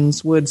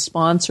organizations would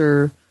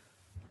sponsor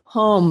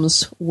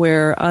homes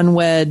where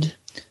unwed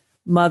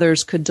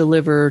mothers could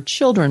deliver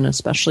children,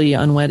 especially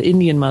unwed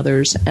Indian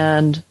mothers.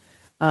 And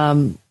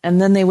then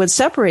they would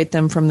separate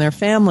them from their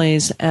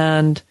families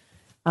and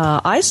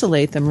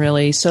isolate them,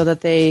 really, so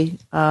that they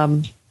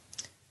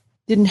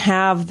didn't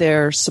have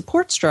their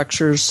support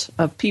structures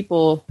of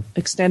people,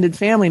 extended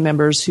family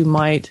members who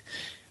might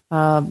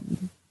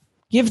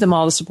give them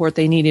all the support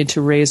they needed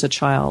to raise a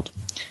child.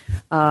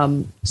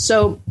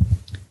 So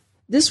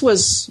this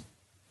was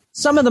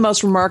some of the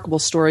most remarkable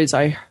stories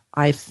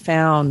I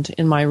found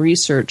in my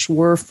research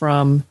were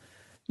from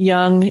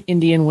young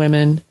Indian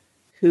women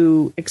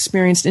who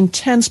experienced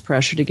intense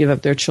pressure to give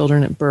up their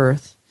children at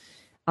birth.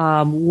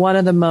 One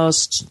of the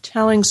most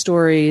telling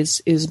stories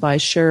is by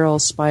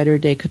Cheryl Spider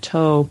de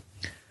Coteau.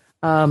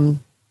 And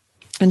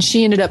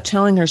she ended up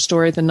telling her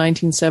story at the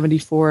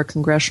 1974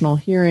 congressional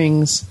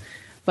hearings.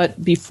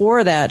 But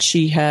before that,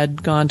 she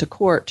had gone to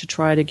court to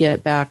try to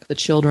get back the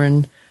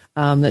children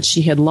that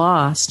she had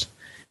lost.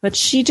 But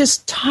she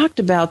just talked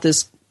about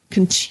this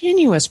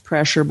continuous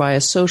pressure by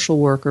a social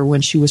worker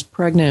when she was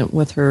pregnant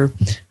with her,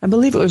 I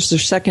believe it was their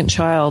second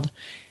child,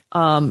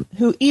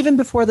 who even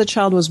before the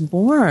child was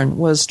born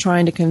was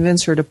trying to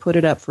convince her to put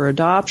it up for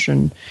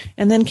adoption,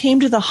 and then came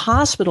to the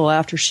hospital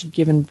after she'd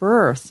given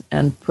birth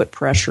and put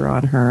pressure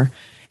on her,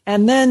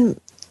 and then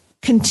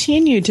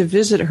continued to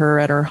visit her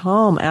at her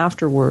home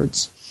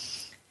afterwards.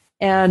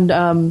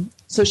 And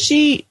so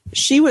she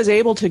was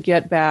able to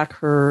get back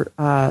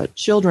her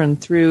children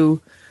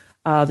through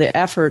the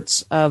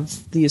efforts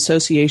of the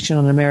Association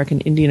on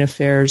American Indian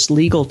Affairs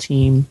legal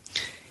team,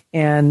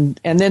 and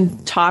then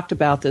talked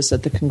about this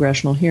at the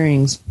congressional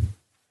hearings.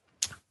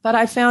 But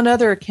I found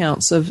other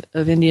accounts of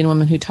Indian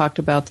women who talked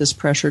about this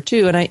pressure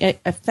too. And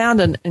I found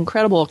an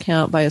incredible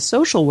account by a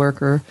social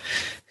worker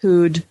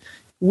who'd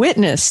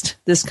witnessed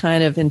this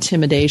kind of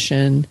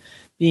intimidation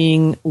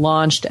being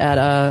launched at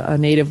a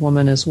Native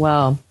woman as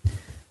well.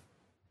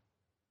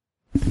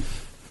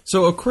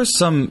 So, of course,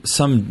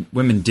 some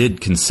women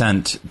did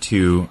consent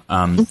to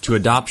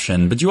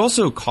adoption, but you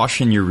also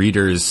caution your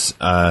readers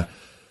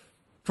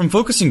from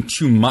focusing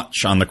too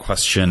much on the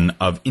question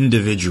of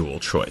individual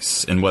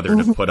choice and whether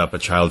to put up a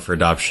child for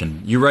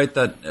adoption. You write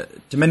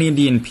that to many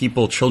Indian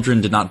people,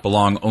 children did not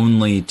belong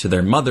only to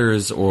their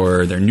mothers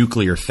or their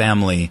nuclear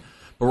family,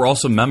 but were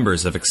also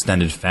members of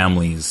extended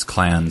families,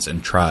 clans,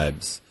 and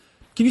tribes.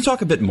 Can you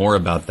talk a bit more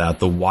about that,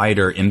 the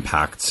wider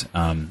impact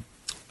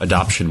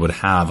adoption would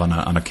have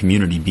on a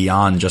community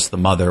beyond just the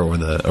mother or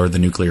the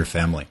nuclear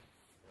family?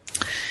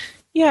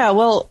 Yeah,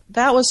 well,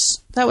 that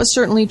was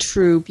certainly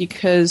true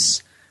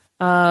because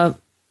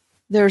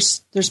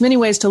there's many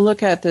ways to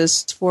look at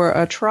this for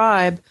a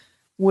tribe,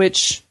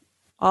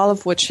 all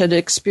of which had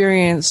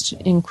experienced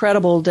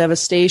incredible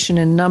devastation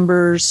in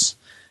numbers,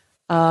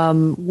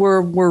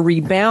 were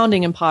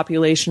rebounding in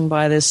population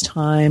by this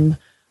time,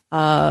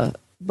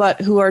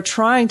 but who are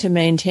trying to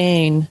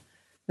maintain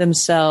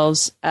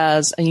themselves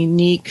as a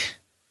unique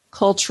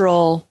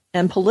cultural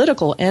and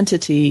political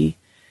entity,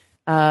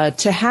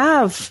 to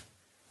have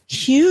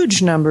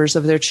huge numbers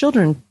of their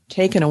children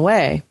taken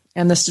away.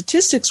 And the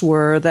statistics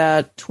were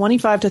that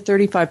 25 to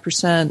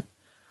 35%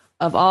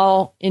 of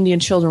all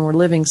Indian children were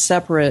living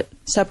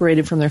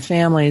separated from their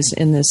families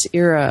in this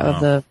era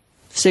of the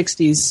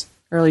 60s,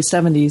 early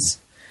 70s.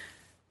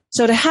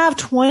 So to have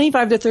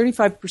 25 to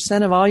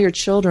 35% of all your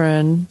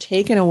children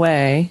taken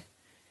away,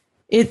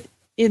 it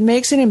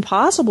makes it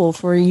impossible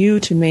for you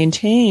to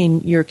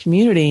maintain your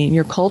community and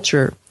your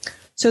culture.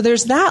 So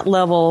there's that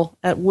level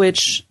at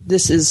which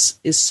this is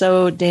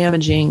so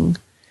damaging.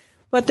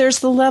 But there's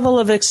the level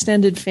of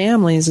extended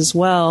families as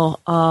well,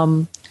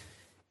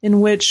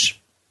 in which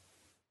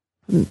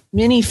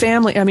many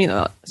family,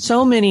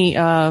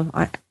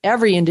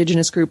 every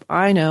indigenous group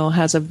I know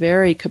has a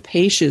very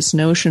capacious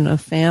notion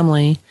of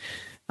family.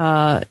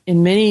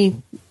 In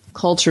many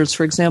cultures,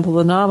 for example,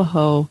 the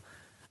Navajo,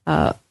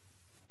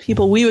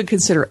 people we would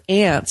consider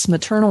aunts,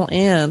 maternal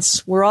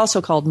aunts, were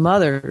also called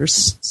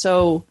mothers.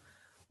 So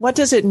what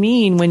does it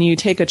mean when you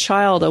take a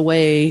child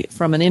away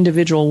from an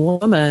individual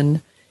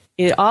woman?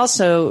 It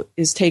also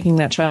is taking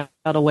that child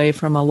away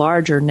from a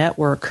larger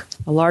network,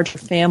 a larger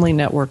family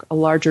network, a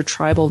larger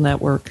tribal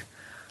network.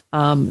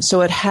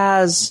 So it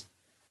has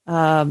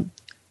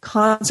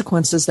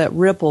consequences that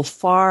ripple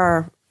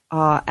far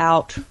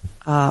out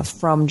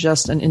from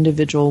just an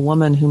individual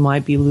woman who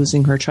might be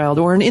losing her child,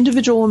 or an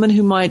individual woman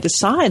who might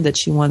decide that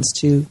she wants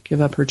to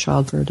give up her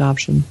child for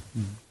adoption.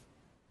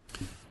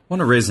 I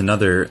want to raise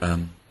another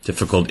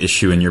difficult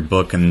issue in your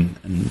book, and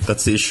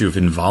that's the issue of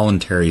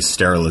involuntary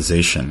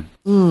sterilization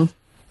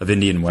of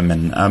Indian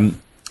women.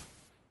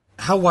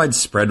 How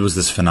widespread was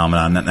this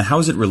phenomenon, and how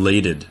is it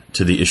related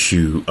to the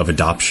issue of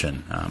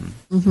adoption?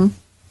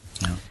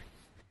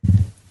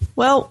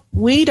 Well,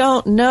 we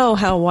don't know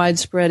how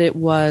widespread it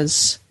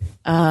was.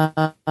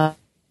 Most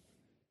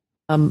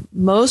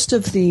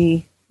of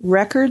the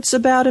records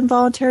about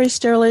involuntary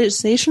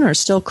sterilization are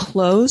still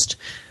closed.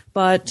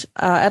 But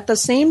at the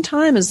same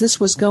time as this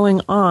was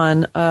going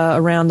on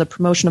around the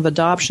promotion of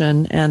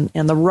adoption and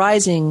the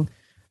rising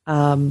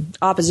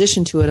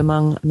opposition to it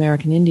among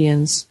American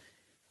Indians,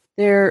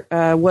 there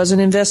was an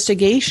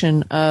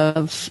investigation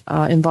of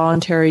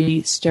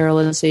involuntary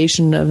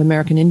sterilization of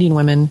American Indian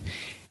women.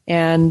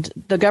 And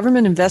the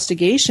government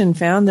investigation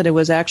found that it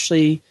was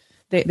actually,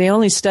 they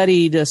only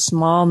studied a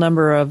small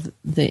number of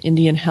the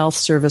Indian Health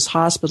Service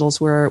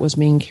hospitals where it was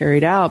being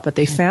carried out, but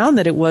they found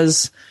that it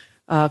was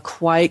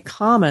quite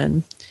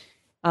common.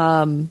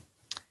 And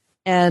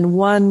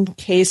one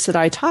case that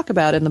I talk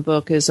about in the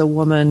book is a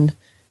woman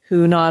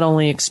who not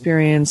only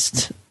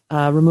experienced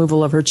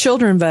removal of her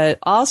children, but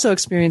also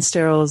experienced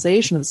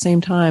sterilization at the same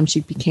time.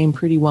 She became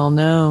pretty well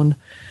known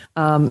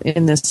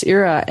in this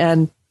era.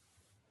 And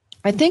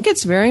I think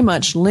it's very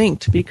much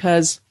linked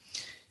because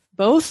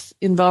both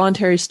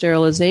involuntary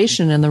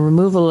sterilization and the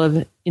removal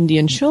of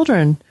Indian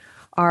children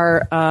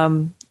are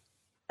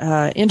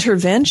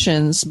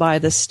interventions by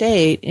the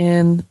state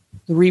in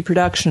the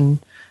reproduction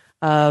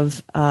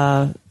of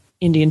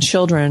Indian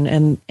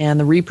children and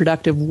the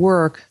reproductive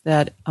work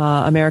that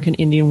American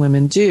Indian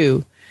women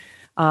do.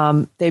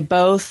 They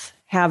both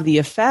have the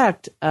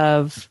effect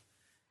of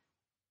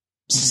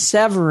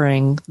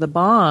severing the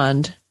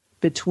bond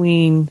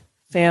between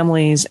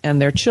families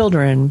and their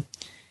children,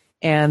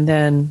 and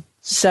then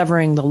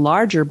severing the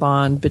larger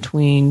bond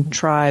between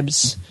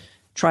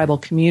tribal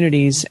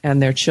communities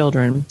and their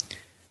children.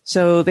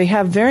 So they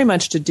have very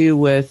much to do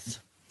with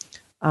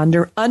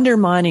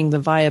undermining the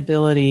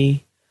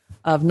viability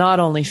of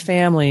not only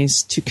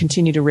families to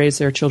continue to raise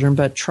their children,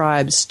 but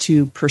tribes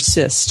to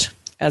persist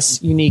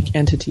as unique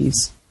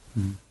entities.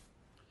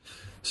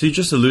 So you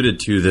just alluded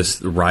to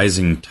this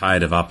rising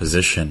tide of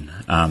opposition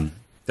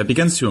that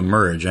begins to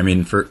emerge. I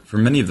mean, for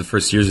many of the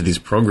first years of these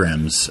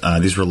programs,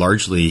 these were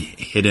largely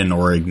hidden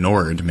or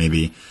ignored,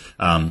 maybe,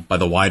 by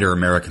the wider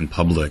American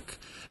public.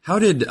 How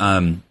did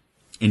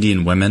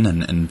Indian women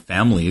and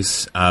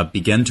families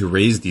begin to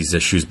raise these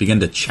issues, begin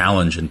to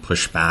challenge and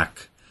push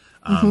back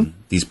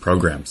these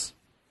programs?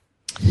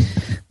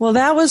 Well,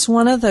 that was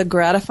one of the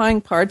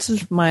gratifying parts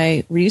of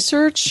my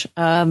research,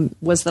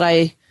 was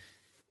that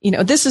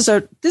this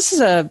is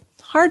a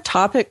hard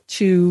topic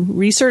to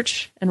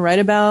research and write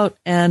about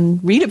and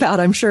read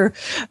about, I'm sure.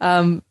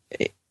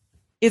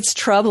 It's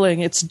troubling.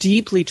 It's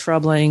deeply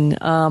troubling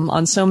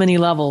on so many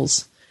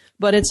levels.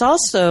 But it's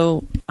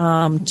also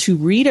to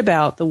read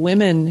about the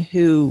women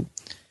who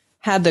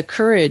had the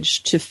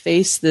courage to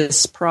face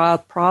this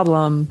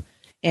problem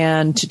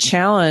and to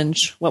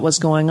challenge what was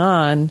going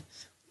on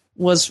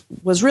was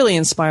really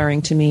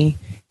inspiring to me.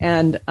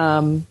 And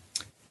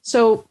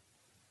so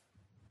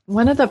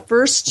one of the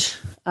first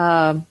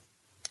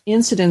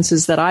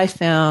incidences that I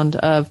found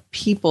of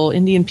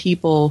Indian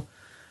people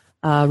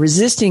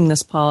resisting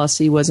this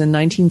policy was in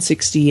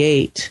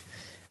 1968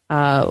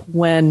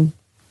 when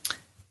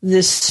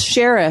this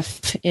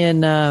sheriff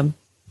in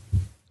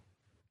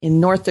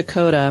North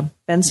Dakota,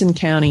 Benson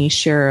County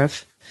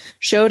sheriff,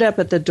 showed up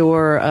at the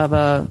door of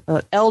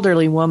an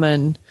elderly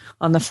woman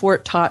on the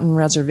Fort Totten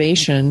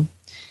Reservation,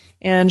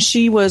 and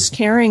she was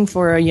caring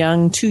for a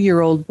young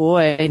 2-year-old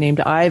boy named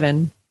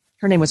Ivan.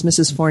 Her name was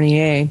Mrs.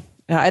 Fournier.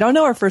 I don't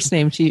know her first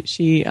name.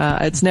 She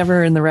it's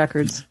never in the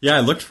records. Yeah,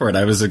 I looked for it.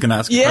 I was going to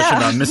ask a question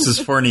about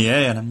Mrs. Fournier,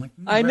 and I'm like,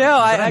 I know.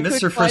 I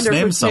missed her first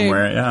name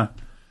somewhere. Yeah.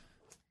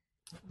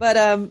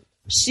 But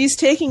she's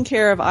taking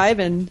care of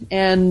Ivan,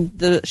 and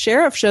the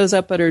sheriff shows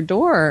up at her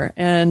door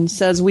and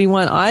says, "We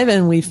want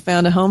Ivan. We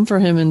found a home for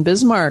him in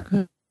Bismarck."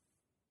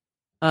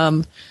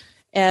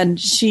 And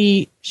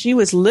she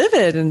was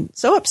livid and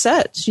so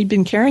upset. She'd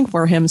been caring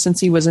for him since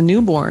he was a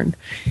newborn,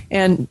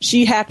 and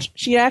she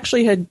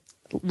actually had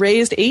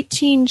raised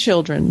 18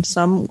 children.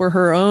 Some were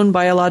her own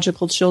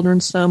biological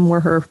children. Some were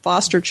her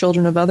foster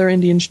children of other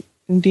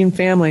Indian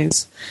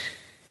families.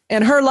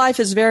 And her life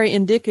is very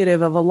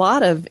indicative of a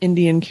lot of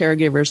Indian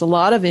caregivers, a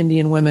lot of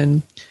Indian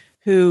women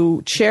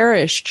who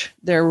cherished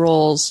their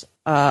roles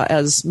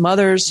as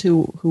mothers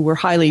who were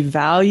highly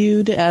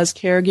valued as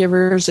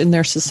caregivers in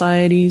their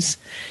societies.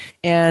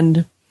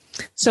 And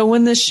so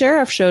when the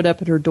sheriff showed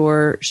up at her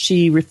door,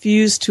 she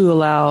refused to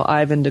allow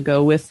Ivan to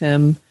go with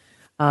him.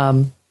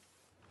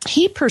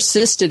 He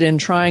persisted in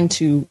trying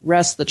to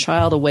wrest the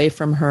child away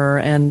from her,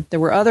 and there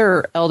were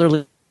other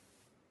elderly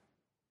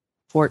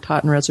Fort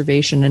Totten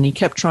Reservation, and he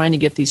kept trying to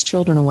get these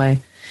children away.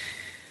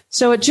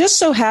 So it just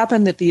so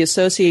happened that the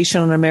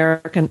Association on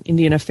American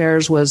Indian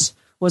Affairs was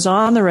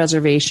on the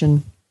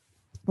reservation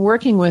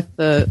working with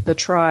the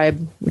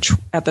tribe, which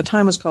at the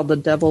time was called the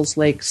Devil's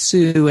Lake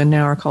Sioux and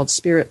now are called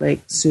Spirit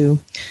Lake Sioux.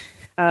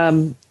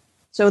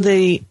 So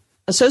the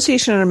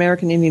Association on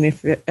American Indian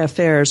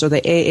Affairs, or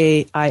the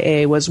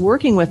AAIA, was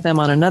working with them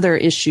on another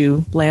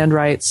issue, land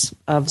rights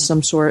of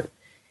some sort.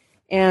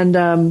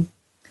 And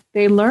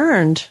they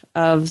learned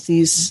of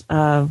these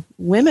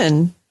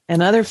women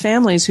and other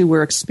families who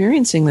were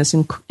experiencing this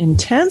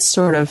intense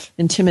sort of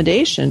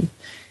intimidation.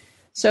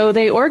 So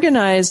they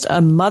organized a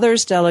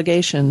mother's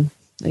delegation,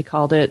 they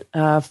called it,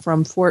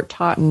 from Fort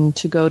Totten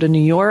to go to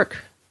New York,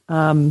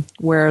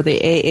 where the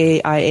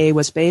AAIA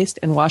was based,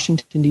 and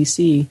Washington,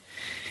 D.C.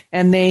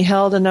 And they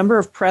held a number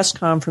of press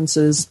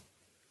conferences,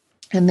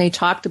 and they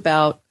talked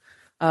about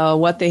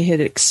what they had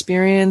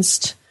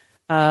experienced,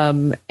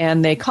 and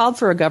they called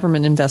for a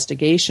government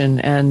investigation.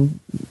 And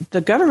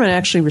the government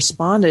actually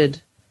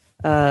responded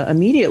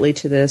immediately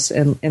to this,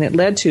 and it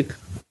led to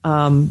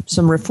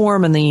some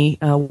reform in the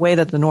way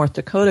that the North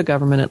Dakota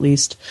government, at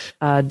least,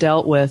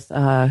 dealt with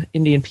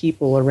Indian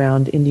people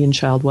around Indian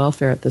child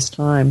welfare at this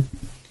time.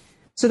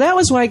 So that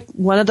was like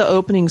one of the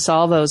opening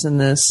salvos in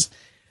this.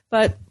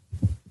 But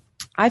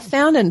I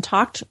found and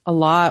talked a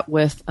lot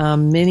with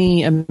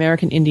many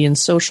American Indian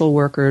social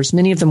workers,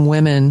 many of them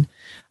women.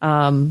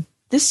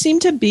 This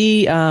seemed to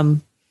be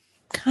kind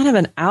of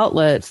an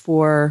outlet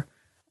for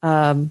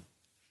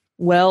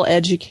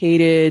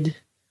well-educated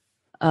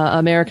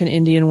American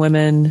Indian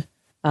women.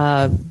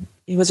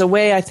 It was a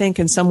way, I think,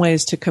 in some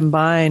ways to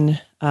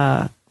combine,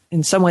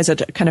 in some ways, a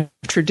kind of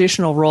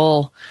traditional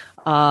role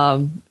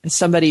as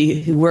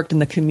somebody who worked in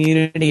the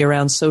community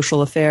around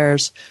social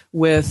affairs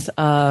with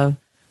a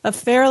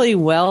fairly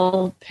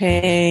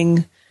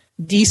well-paying,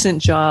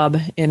 decent job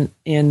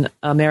in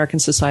American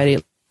society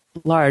at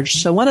large.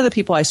 So one of the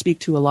people I speak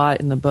to a lot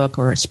in the book,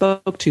 or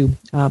spoke to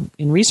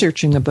in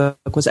researching the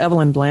book, was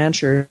Evelyn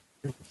Blanchard.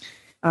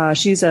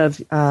 She's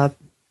of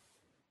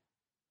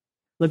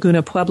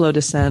Laguna Pueblo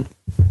descent,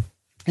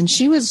 and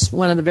she was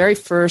one of the very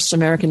first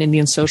American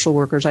Indian social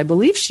workers. I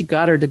believe she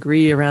got her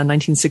degree around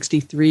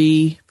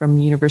 1963 from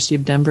the University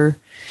of Denver,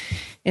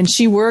 and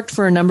she worked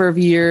for a number of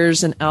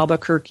years in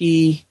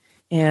Albuquerque,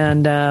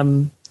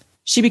 and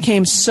she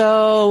became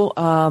so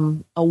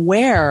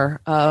aware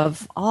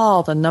of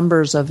all the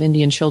numbers of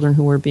Indian children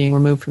who were being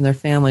removed from their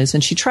families.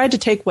 And she tried to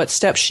take what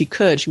steps she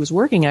could. She was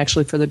working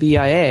actually for the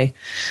BIA.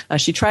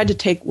 She tried to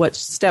take what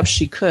steps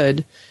she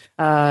could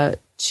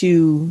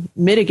to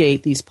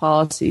mitigate these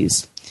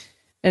policies.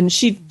 And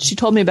she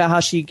told me about how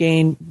she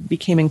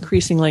became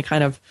increasingly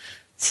kind of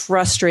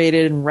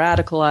frustrated and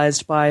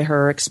radicalized by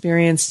her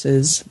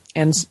experiences,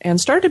 and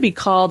started to be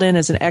called in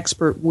as an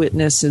expert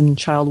witness in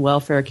child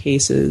welfare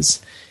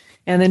cases.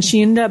 And then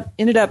she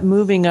ended up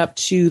moving up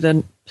to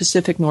the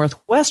Pacific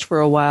Northwest for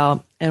a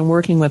while and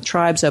working with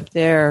tribes up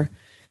there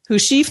who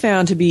she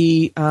found to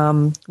be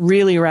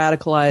really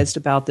radicalized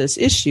about this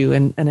issue.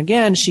 And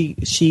again,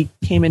 she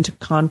came into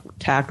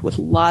contact with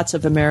lots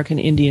of American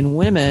Indian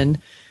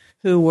women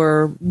who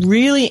were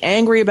really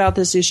angry about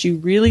this issue,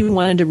 really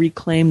wanted to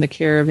reclaim the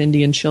care of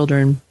Indian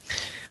children.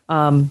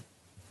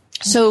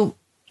 So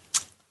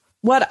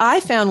what I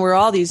found were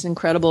all these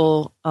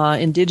incredible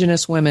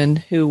indigenous women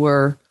who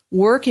were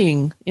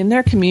working in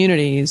their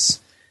communities,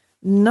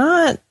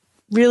 not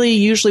really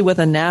usually with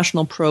a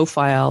national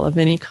profile of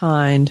any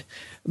kind,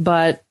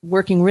 but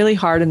working really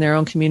hard in their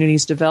own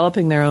communities,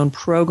 developing their own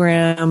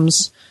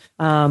programs,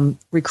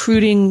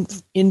 recruiting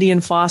Indian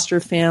foster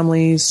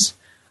families.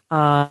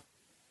 So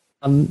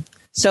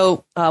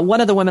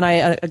one of the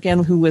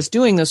women who was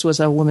doing this was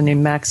a woman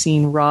named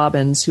Maxine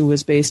Robbins, who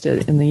was based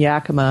in the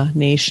Yakima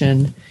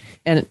Nation.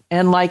 And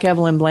like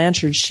Evelyn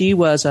Blanchard, she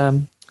was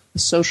a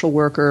social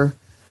worker,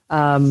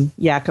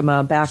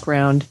 Yakima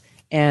background,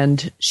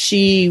 and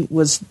she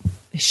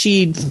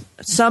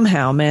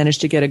somehow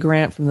managed to get a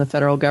grant from the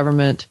federal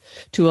government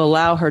to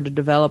allow her to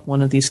develop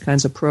one of these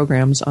kinds of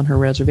programs on her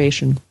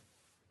reservation.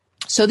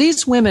 So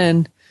these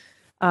women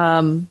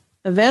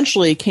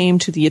eventually came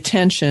to the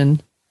attention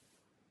of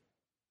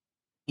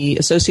the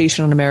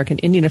Association on American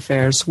Indian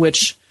Affairs,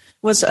 which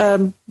was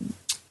a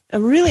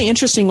really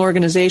interesting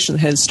organization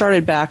that had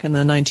started back in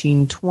the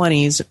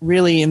 1920s,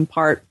 really in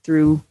part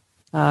through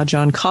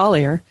John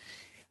Collier.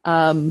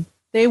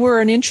 They were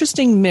an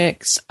interesting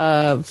mix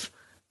of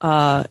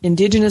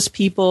indigenous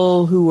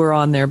people who were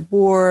on their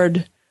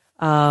board,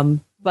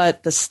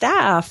 but the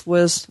staff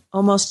was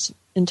almost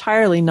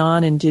entirely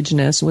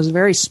non-Indigenous. It was a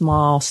very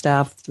small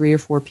staff, 3 or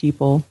 4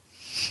 people.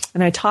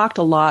 And I talked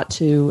a lot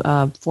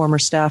to former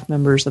staff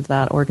members of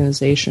that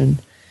organization.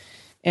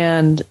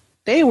 And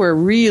they were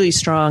really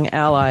strong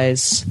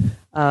allies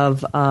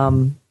of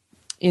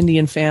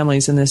Indian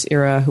families in this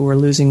era who were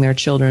losing their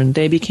children.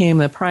 They became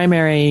the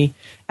primary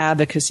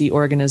advocacy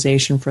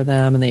organization for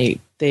them, and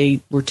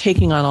they were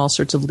taking on all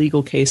sorts of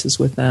legal cases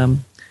with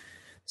them.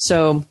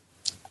 So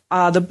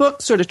the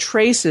book sort of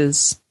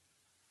traces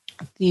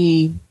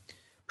the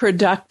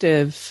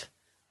productive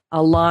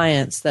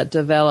alliance that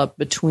developed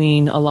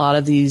between a lot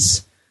of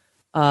these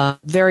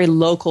very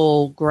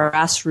local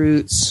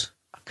grassroots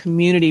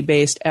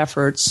community-based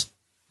efforts,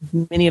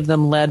 many of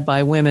them led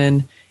by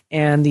women,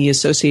 and the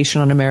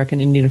Association on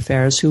American Indian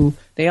Affairs, who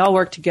they all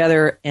worked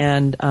together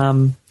and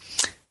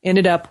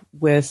ended up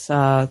with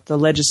the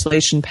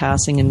legislation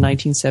passing in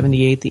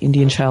 1978, the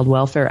Indian Child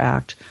Welfare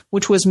Act,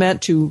 which was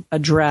meant to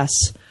address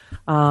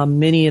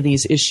many of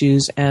these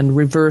issues and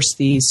reverse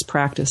these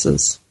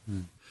practices.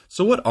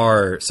 So what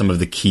are some of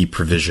the key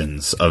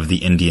provisions of the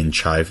Indian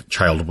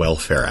Child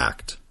Welfare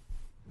Act?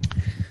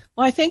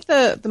 Well, I think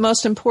the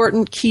most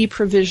important key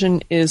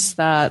provision is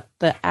that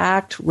the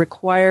Act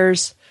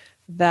requires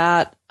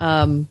that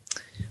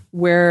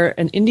where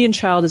an Indian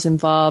child is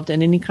involved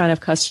in any kind of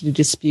custody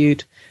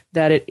dispute,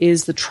 that it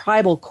is the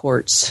tribal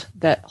courts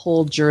that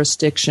hold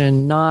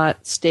jurisdiction,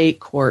 not state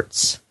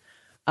courts.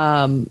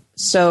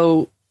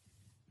 So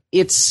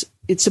it's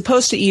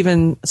supposed to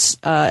even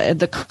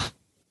the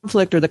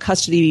conflict or the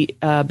custody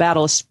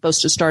battle is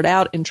supposed to start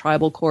out in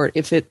tribal court.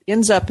 If it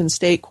ends up in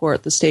state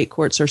court, the state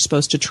courts are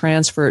supposed to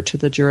transfer it to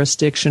the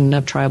jurisdiction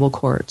of tribal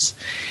courts.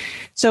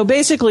 So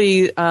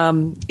basically,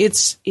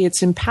 it's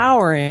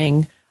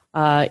empowering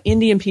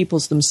Indian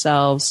peoples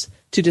themselves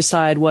to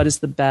decide what is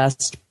the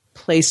best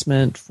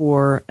placement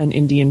for an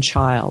Indian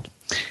child.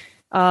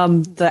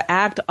 The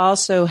Act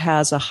also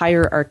has a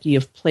hierarchy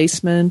of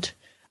placement.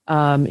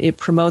 It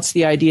promotes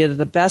the idea that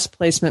the best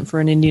placement for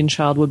an Indian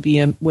child would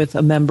be with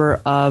a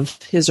member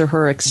of his or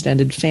her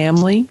extended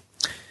family.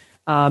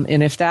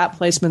 And if that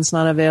placement's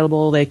not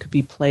available, they could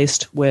be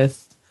placed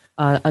with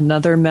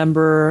another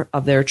member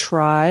of their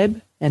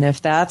tribe. And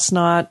if that's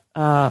not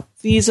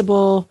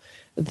feasible,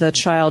 the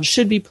child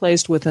should be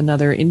placed with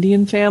another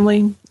Indian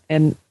family.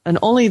 And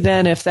only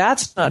then, if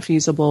that's not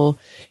feasible,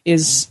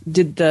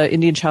 did the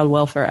Indian Child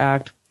Welfare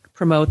Act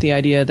promote the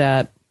idea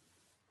that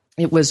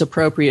it was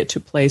appropriate to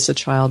place a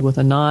child with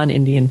a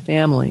non-Indian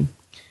family.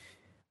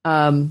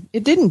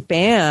 It didn't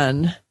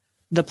ban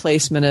the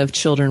placement of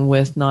children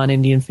with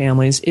non-Indian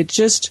families. It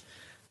just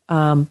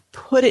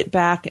put it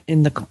back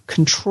in the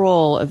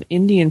control of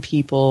Indian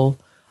people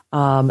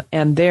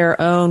and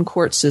their own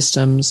court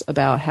systems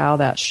about how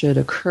that should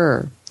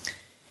occur.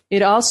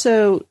 It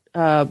also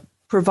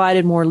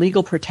provided more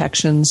legal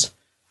protections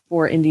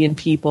for Indian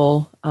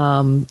people.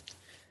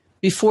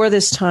 Before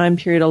this time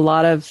period, a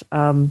lot of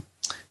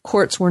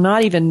courts were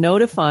not even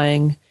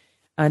notifying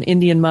an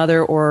Indian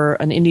mother or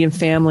an Indian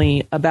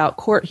family about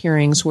court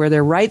hearings where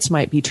their rights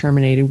might be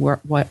terminated,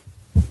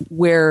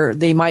 where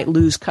they might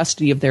lose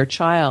custody of their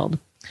child.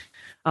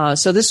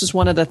 So this was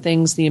one of the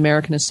things the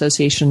American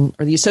Association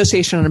or the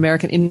Association on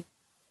American Indian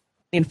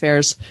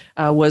Affairs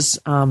was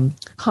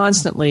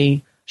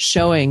constantly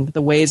showing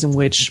the ways in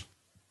which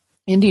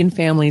Indian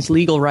families'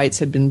 legal rights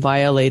had been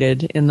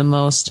violated in the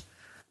most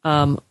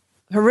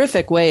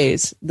horrific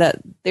ways, that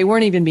they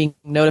weren't even being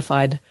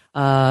notified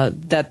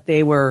that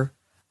they were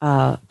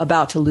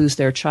about to lose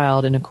their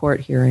child in a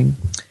court hearing.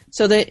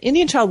 So the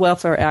Indian Child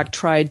Welfare Act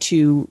tried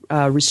to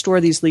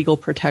restore these legal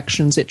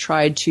protections.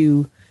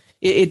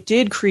 It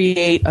did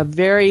create a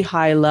very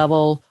high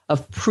level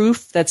of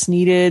proof that's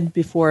needed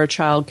before a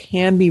child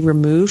can be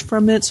removed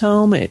from its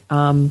home. It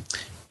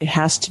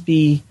has to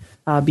be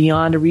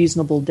beyond a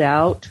reasonable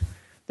doubt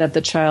that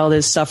the child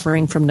is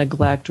suffering from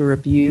neglect or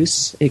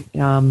abuse.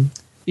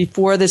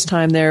 Before this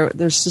time,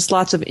 there's just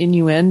lots of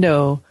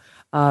innuendo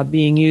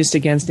being used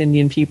against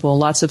Indian people,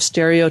 lots of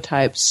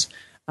stereotypes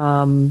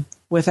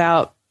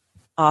without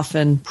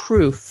often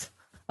proof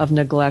of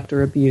neglect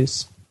or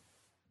abuse.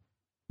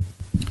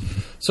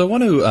 So I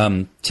want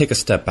to take a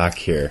step back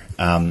here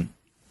and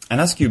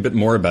ask you a bit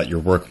more about your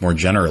work more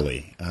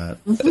generally.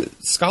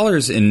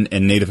 Scholars in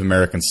Native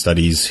American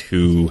studies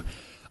who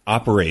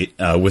operate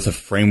with a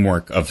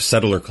framework of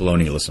settler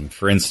colonialism,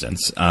 for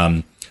instance,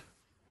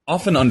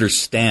 often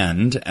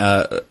understand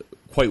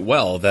quite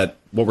well that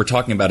what we're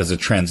talking about is a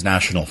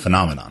transnational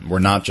phenomenon. We're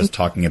not just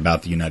talking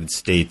about the United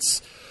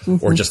States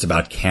or just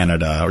about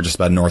Canada or just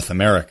about North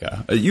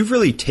America. You've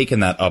really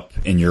taken that up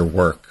in your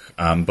work,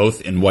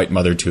 both in White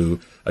Mother to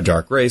a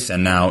Dark Race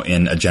and now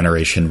in A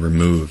Generation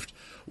Removed.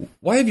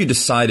 Why have you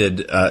decided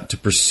to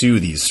pursue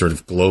these sort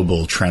of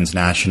global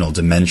transnational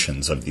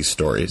dimensions of these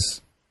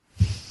stories?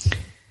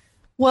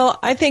 Well,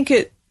 I think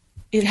it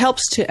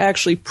helps to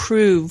actually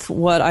prove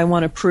what I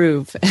want to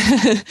prove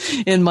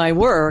in my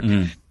work.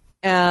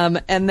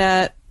 And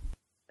that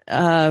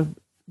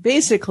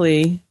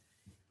basically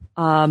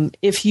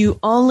if you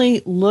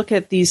only look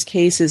at these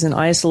cases in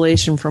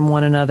isolation from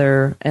one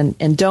another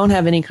and don't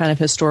have any kind of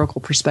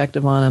historical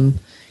perspective on them,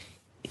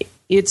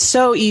 it's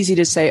so easy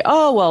to say,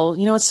 oh,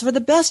 well, it's for the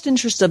best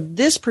interest of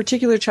this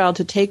particular child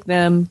to take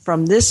them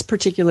from this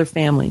particular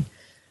family.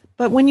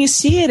 But when you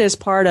see it as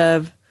part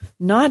of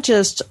not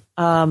just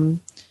an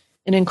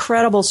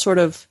incredible sort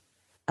of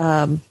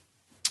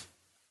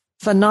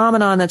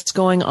phenomenon that's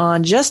going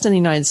on just in the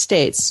United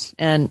States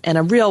and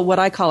a real, what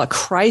I call a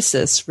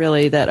crisis,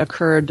 really, that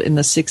occurred in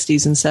the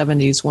 60s and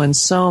 70s when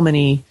so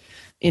many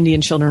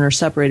Indian children are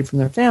separated from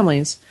their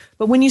families.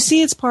 But when you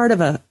see it's part of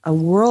a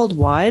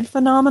worldwide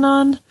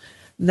phenomenon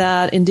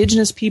that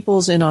Indigenous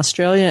peoples in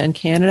Australia and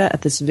Canada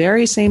at this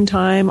very same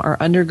time are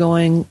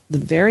undergoing the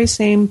very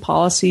same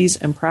policies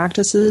and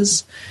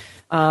practices,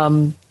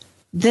 then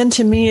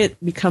to me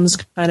it becomes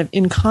kind of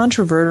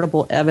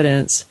incontrovertible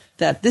evidence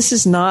that this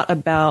is not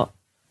about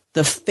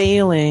the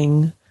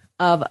failing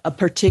of a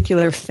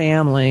particular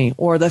family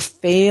or the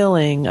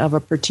failing of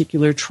a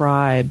particular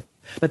tribe,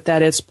 but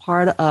that it's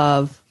part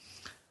of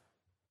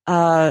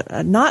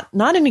not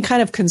any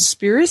kind of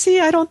conspiracy,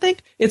 I don't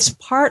think. It's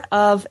part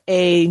of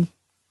a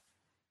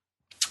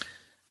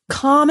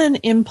common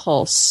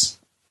impulse,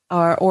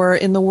 or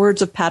in the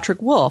words of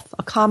Patrick Wolf,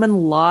 a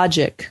common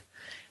logic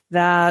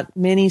that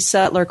many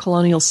settler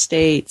colonial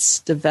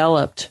states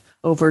developed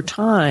over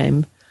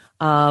time,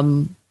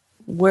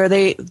 where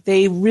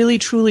they really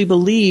truly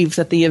believe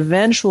that the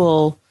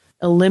eventual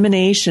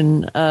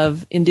elimination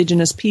of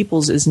indigenous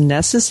peoples is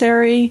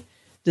necessary,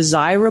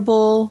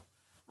 desirable,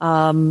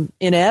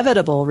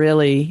 inevitable,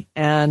 really,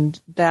 and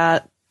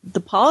that the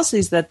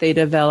policies that they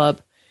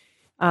develop,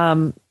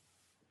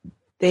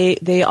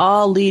 they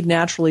all lead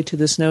naturally to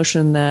this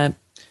notion that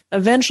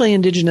eventually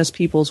indigenous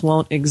peoples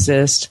won't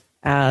exist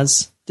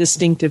as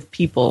distinctive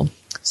people.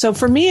 So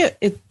for me,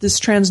 this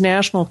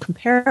transnational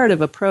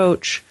comparative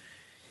approach,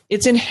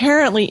 it's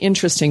inherently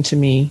interesting to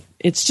me.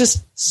 It's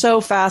just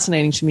so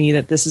fascinating to me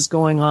that this is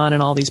going on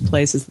in all these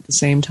places at the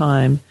same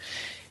time.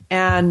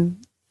 And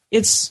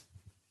it's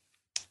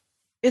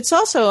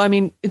also, I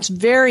mean, it's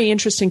very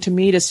interesting to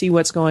me to see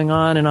what's going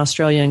on in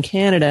Australia and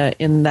Canada,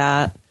 in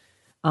that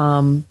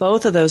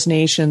both of those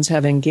nations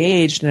have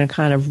engaged in a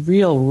kind of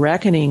real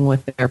reckoning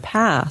with their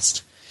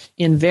past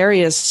in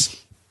various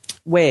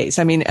ways.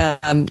 I mean,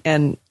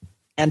 and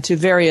to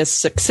various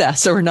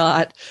success or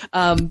not.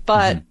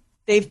 But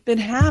they've been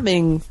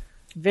having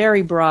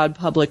very broad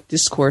public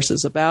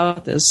discourses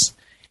about this.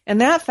 And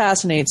that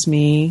fascinates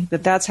me,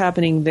 that that's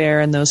happening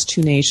there in those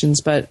two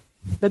nations. But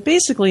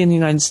basically in the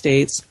United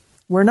States,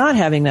 we're not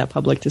having that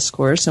public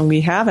discourse, and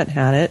we haven't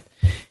had it.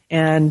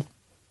 And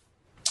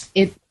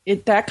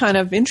that kind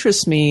of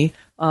interests me,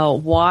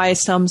 why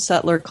some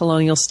settler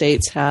colonial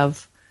states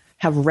have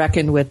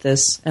reckoned with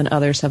this and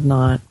others have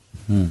not.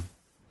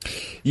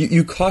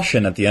 You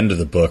caution at the end of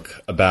the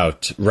book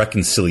about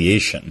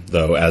reconciliation,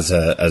 though,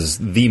 as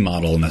the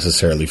model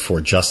necessarily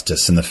for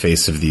justice in the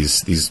face of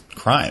these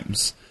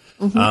crimes.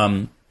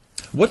 Mm-hmm.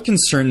 What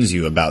concerns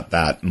you about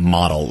that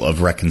model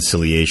of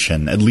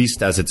reconciliation, at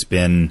least as it's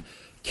been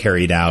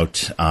carried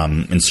out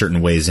in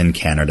certain ways in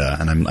Canada?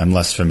 And I'm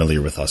less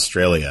familiar with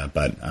Australia,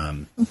 but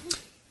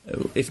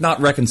if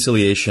not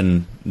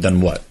reconciliation,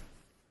 then what?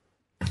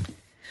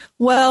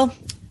 Well,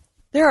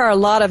 there are a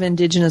lot of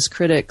Indigenous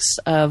critics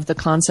of the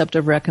concept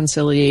of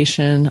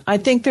reconciliation. I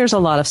think there's a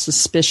lot of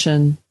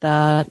suspicion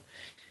that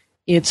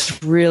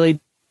it's really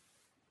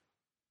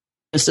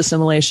just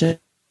assimilation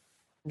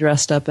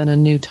dressed up in a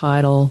new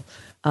title.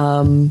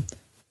 And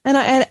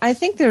I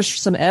think there's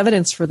some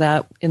evidence for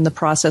that in the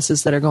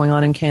processes that are going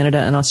on in Canada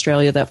and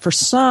Australia, that for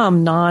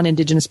some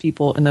non-Indigenous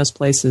people in those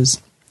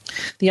places,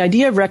 the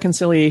idea of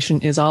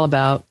reconciliation is all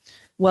about,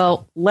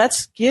 well,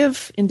 let's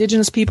give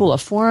Indigenous people a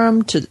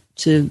forum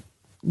to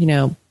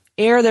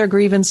air their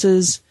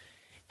grievances,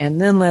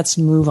 and then let's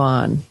move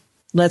on.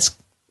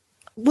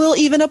 We'll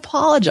even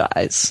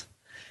apologize,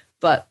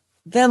 but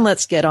then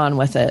let's get on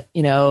with it.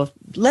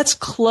 Let's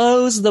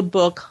close the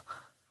book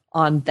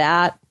on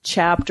that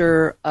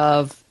chapter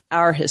of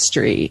our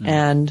history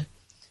and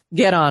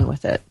get on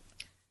with it.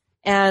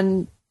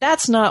 And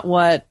that's not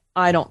what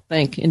I don't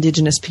think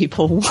Indigenous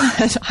people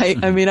want.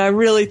 I mean, I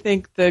really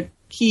think the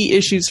key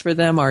issues for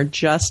them are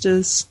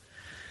justice,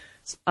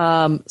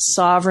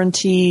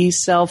 sovereignty,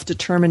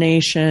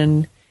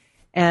 self-determination.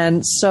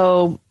 And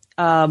so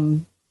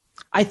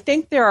I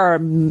think there are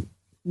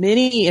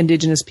many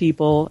Indigenous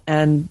people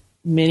and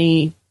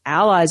many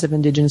allies of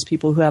Indigenous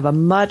people who have a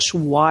much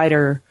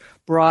wider,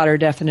 broader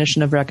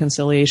definition of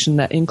reconciliation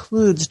that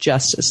includes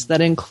justice,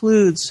 that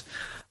includes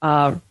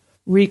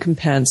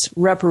recompense,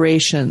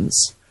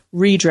 reparations,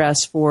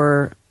 redress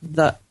for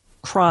the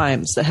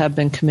crimes that have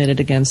been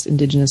committed against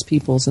Indigenous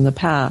peoples in the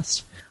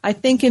past. I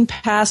think in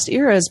past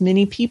eras,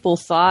 many people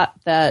thought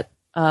that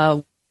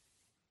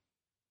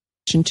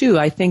too.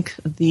 I think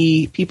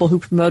the people who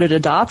promoted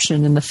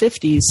adoption in the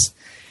 50s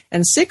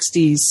and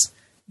 60s,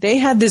 they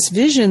had this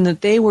vision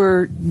that they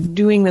were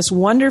doing this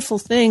wonderful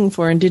thing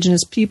for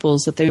indigenous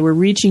peoples, that they were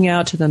reaching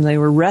out to them, they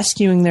were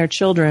rescuing their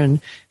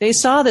children. They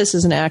saw this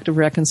as an act of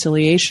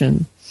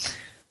reconciliation.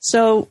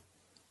 So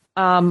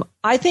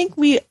I think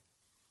we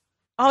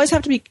always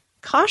have to be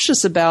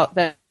cautious about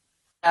that,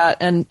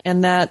 and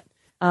that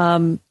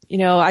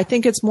I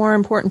think it's more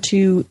important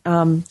to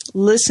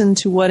listen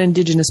to what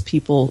indigenous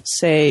people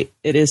say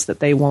it is that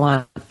they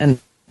want,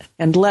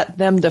 and let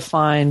them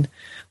define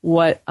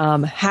what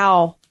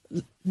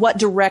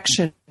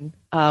direction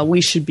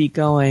we should be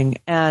going,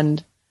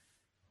 and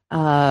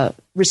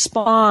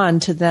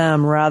respond to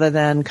them rather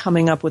than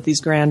coming up with these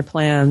grand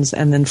plans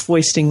and then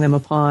foisting them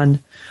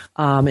upon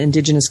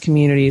indigenous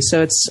communities.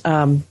 So it's,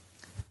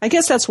 I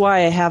guess that's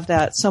why I have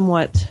that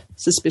somewhat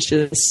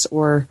suspicious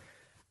or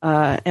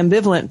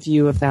ambivalent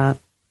view of that.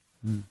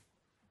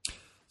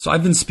 So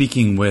I've been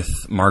speaking with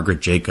Margaret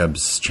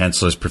Jacobs,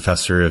 Chancellor's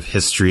Professor of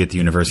History at the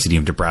University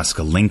of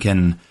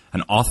Nebraska-Lincoln,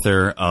 an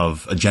author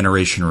of A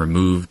Generation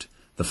Removed,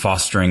 The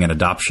Fostering and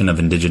Adoption of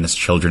Indigenous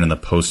Children in the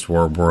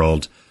Post-War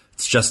World.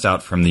 It's just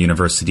out from the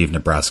University of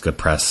Nebraska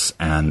Press,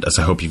 and as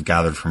I hope you've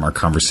gathered from our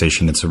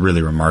conversation, it's a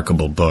really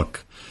remarkable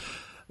book.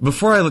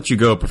 Before I let you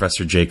go,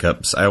 Professor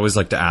Jacobs, I always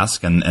like to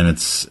ask, and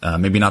it's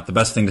maybe not the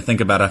best thing to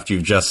think about after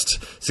you've just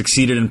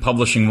succeeded in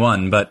publishing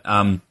one, but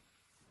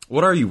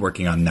what are you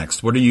working on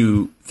next? What are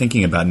you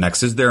thinking about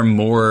next? Is there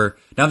more,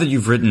 now that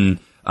you've written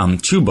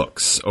 2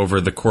 books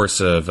over the course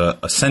of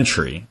a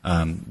century,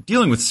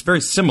 dealing with very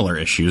similar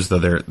issues, though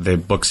they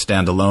books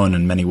stand alone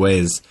in many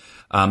ways,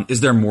 is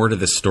there more to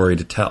this story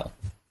to tell?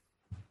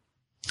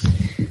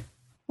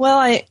 Well,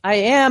 I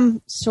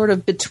am sort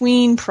of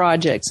between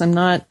projects.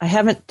 I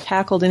haven't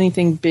tackled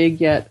anything big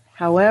yet.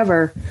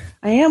 However,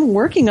 I am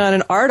working on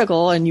an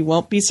article, and you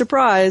won't be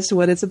surprised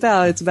what it's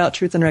about. It's about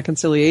truth and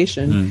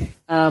reconciliation.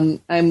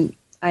 I'm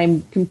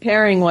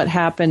comparing what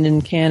happened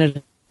in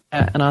Canada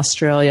and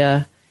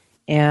Australia,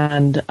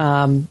 and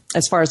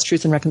as far as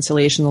truth and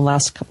reconciliation in the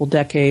last couple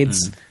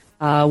decades,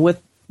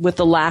 with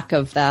the lack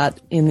of that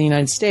in the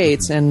United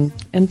States, and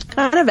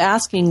kind of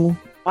asking,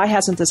 why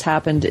hasn't this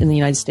happened in the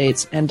United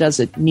States, and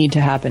does it need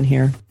to happen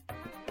here?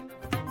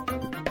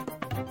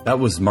 That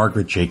was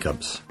Margaret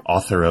Jacobs,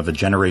 author of A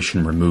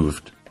Generation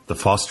Removed, The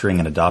Fostering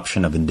and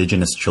Adoption of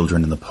Indigenous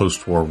Children in the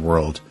Post-War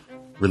World,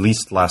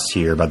 released last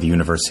year by the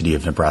University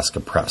of Nebraska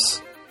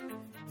Press.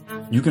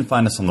 You can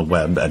find us on the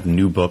web at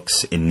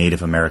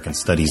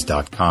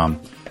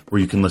newbooksinNativeAmericanStudies.com,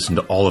 where you can listen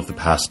to all of the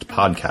past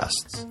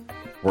podcasts.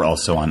 We're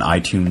also on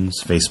iTunes,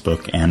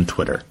 Facebook, and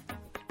Twitter.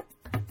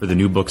 For the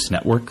New Books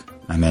Network,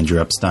 I'm Andrew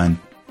Epstein.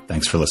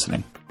 Thanks for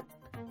listening.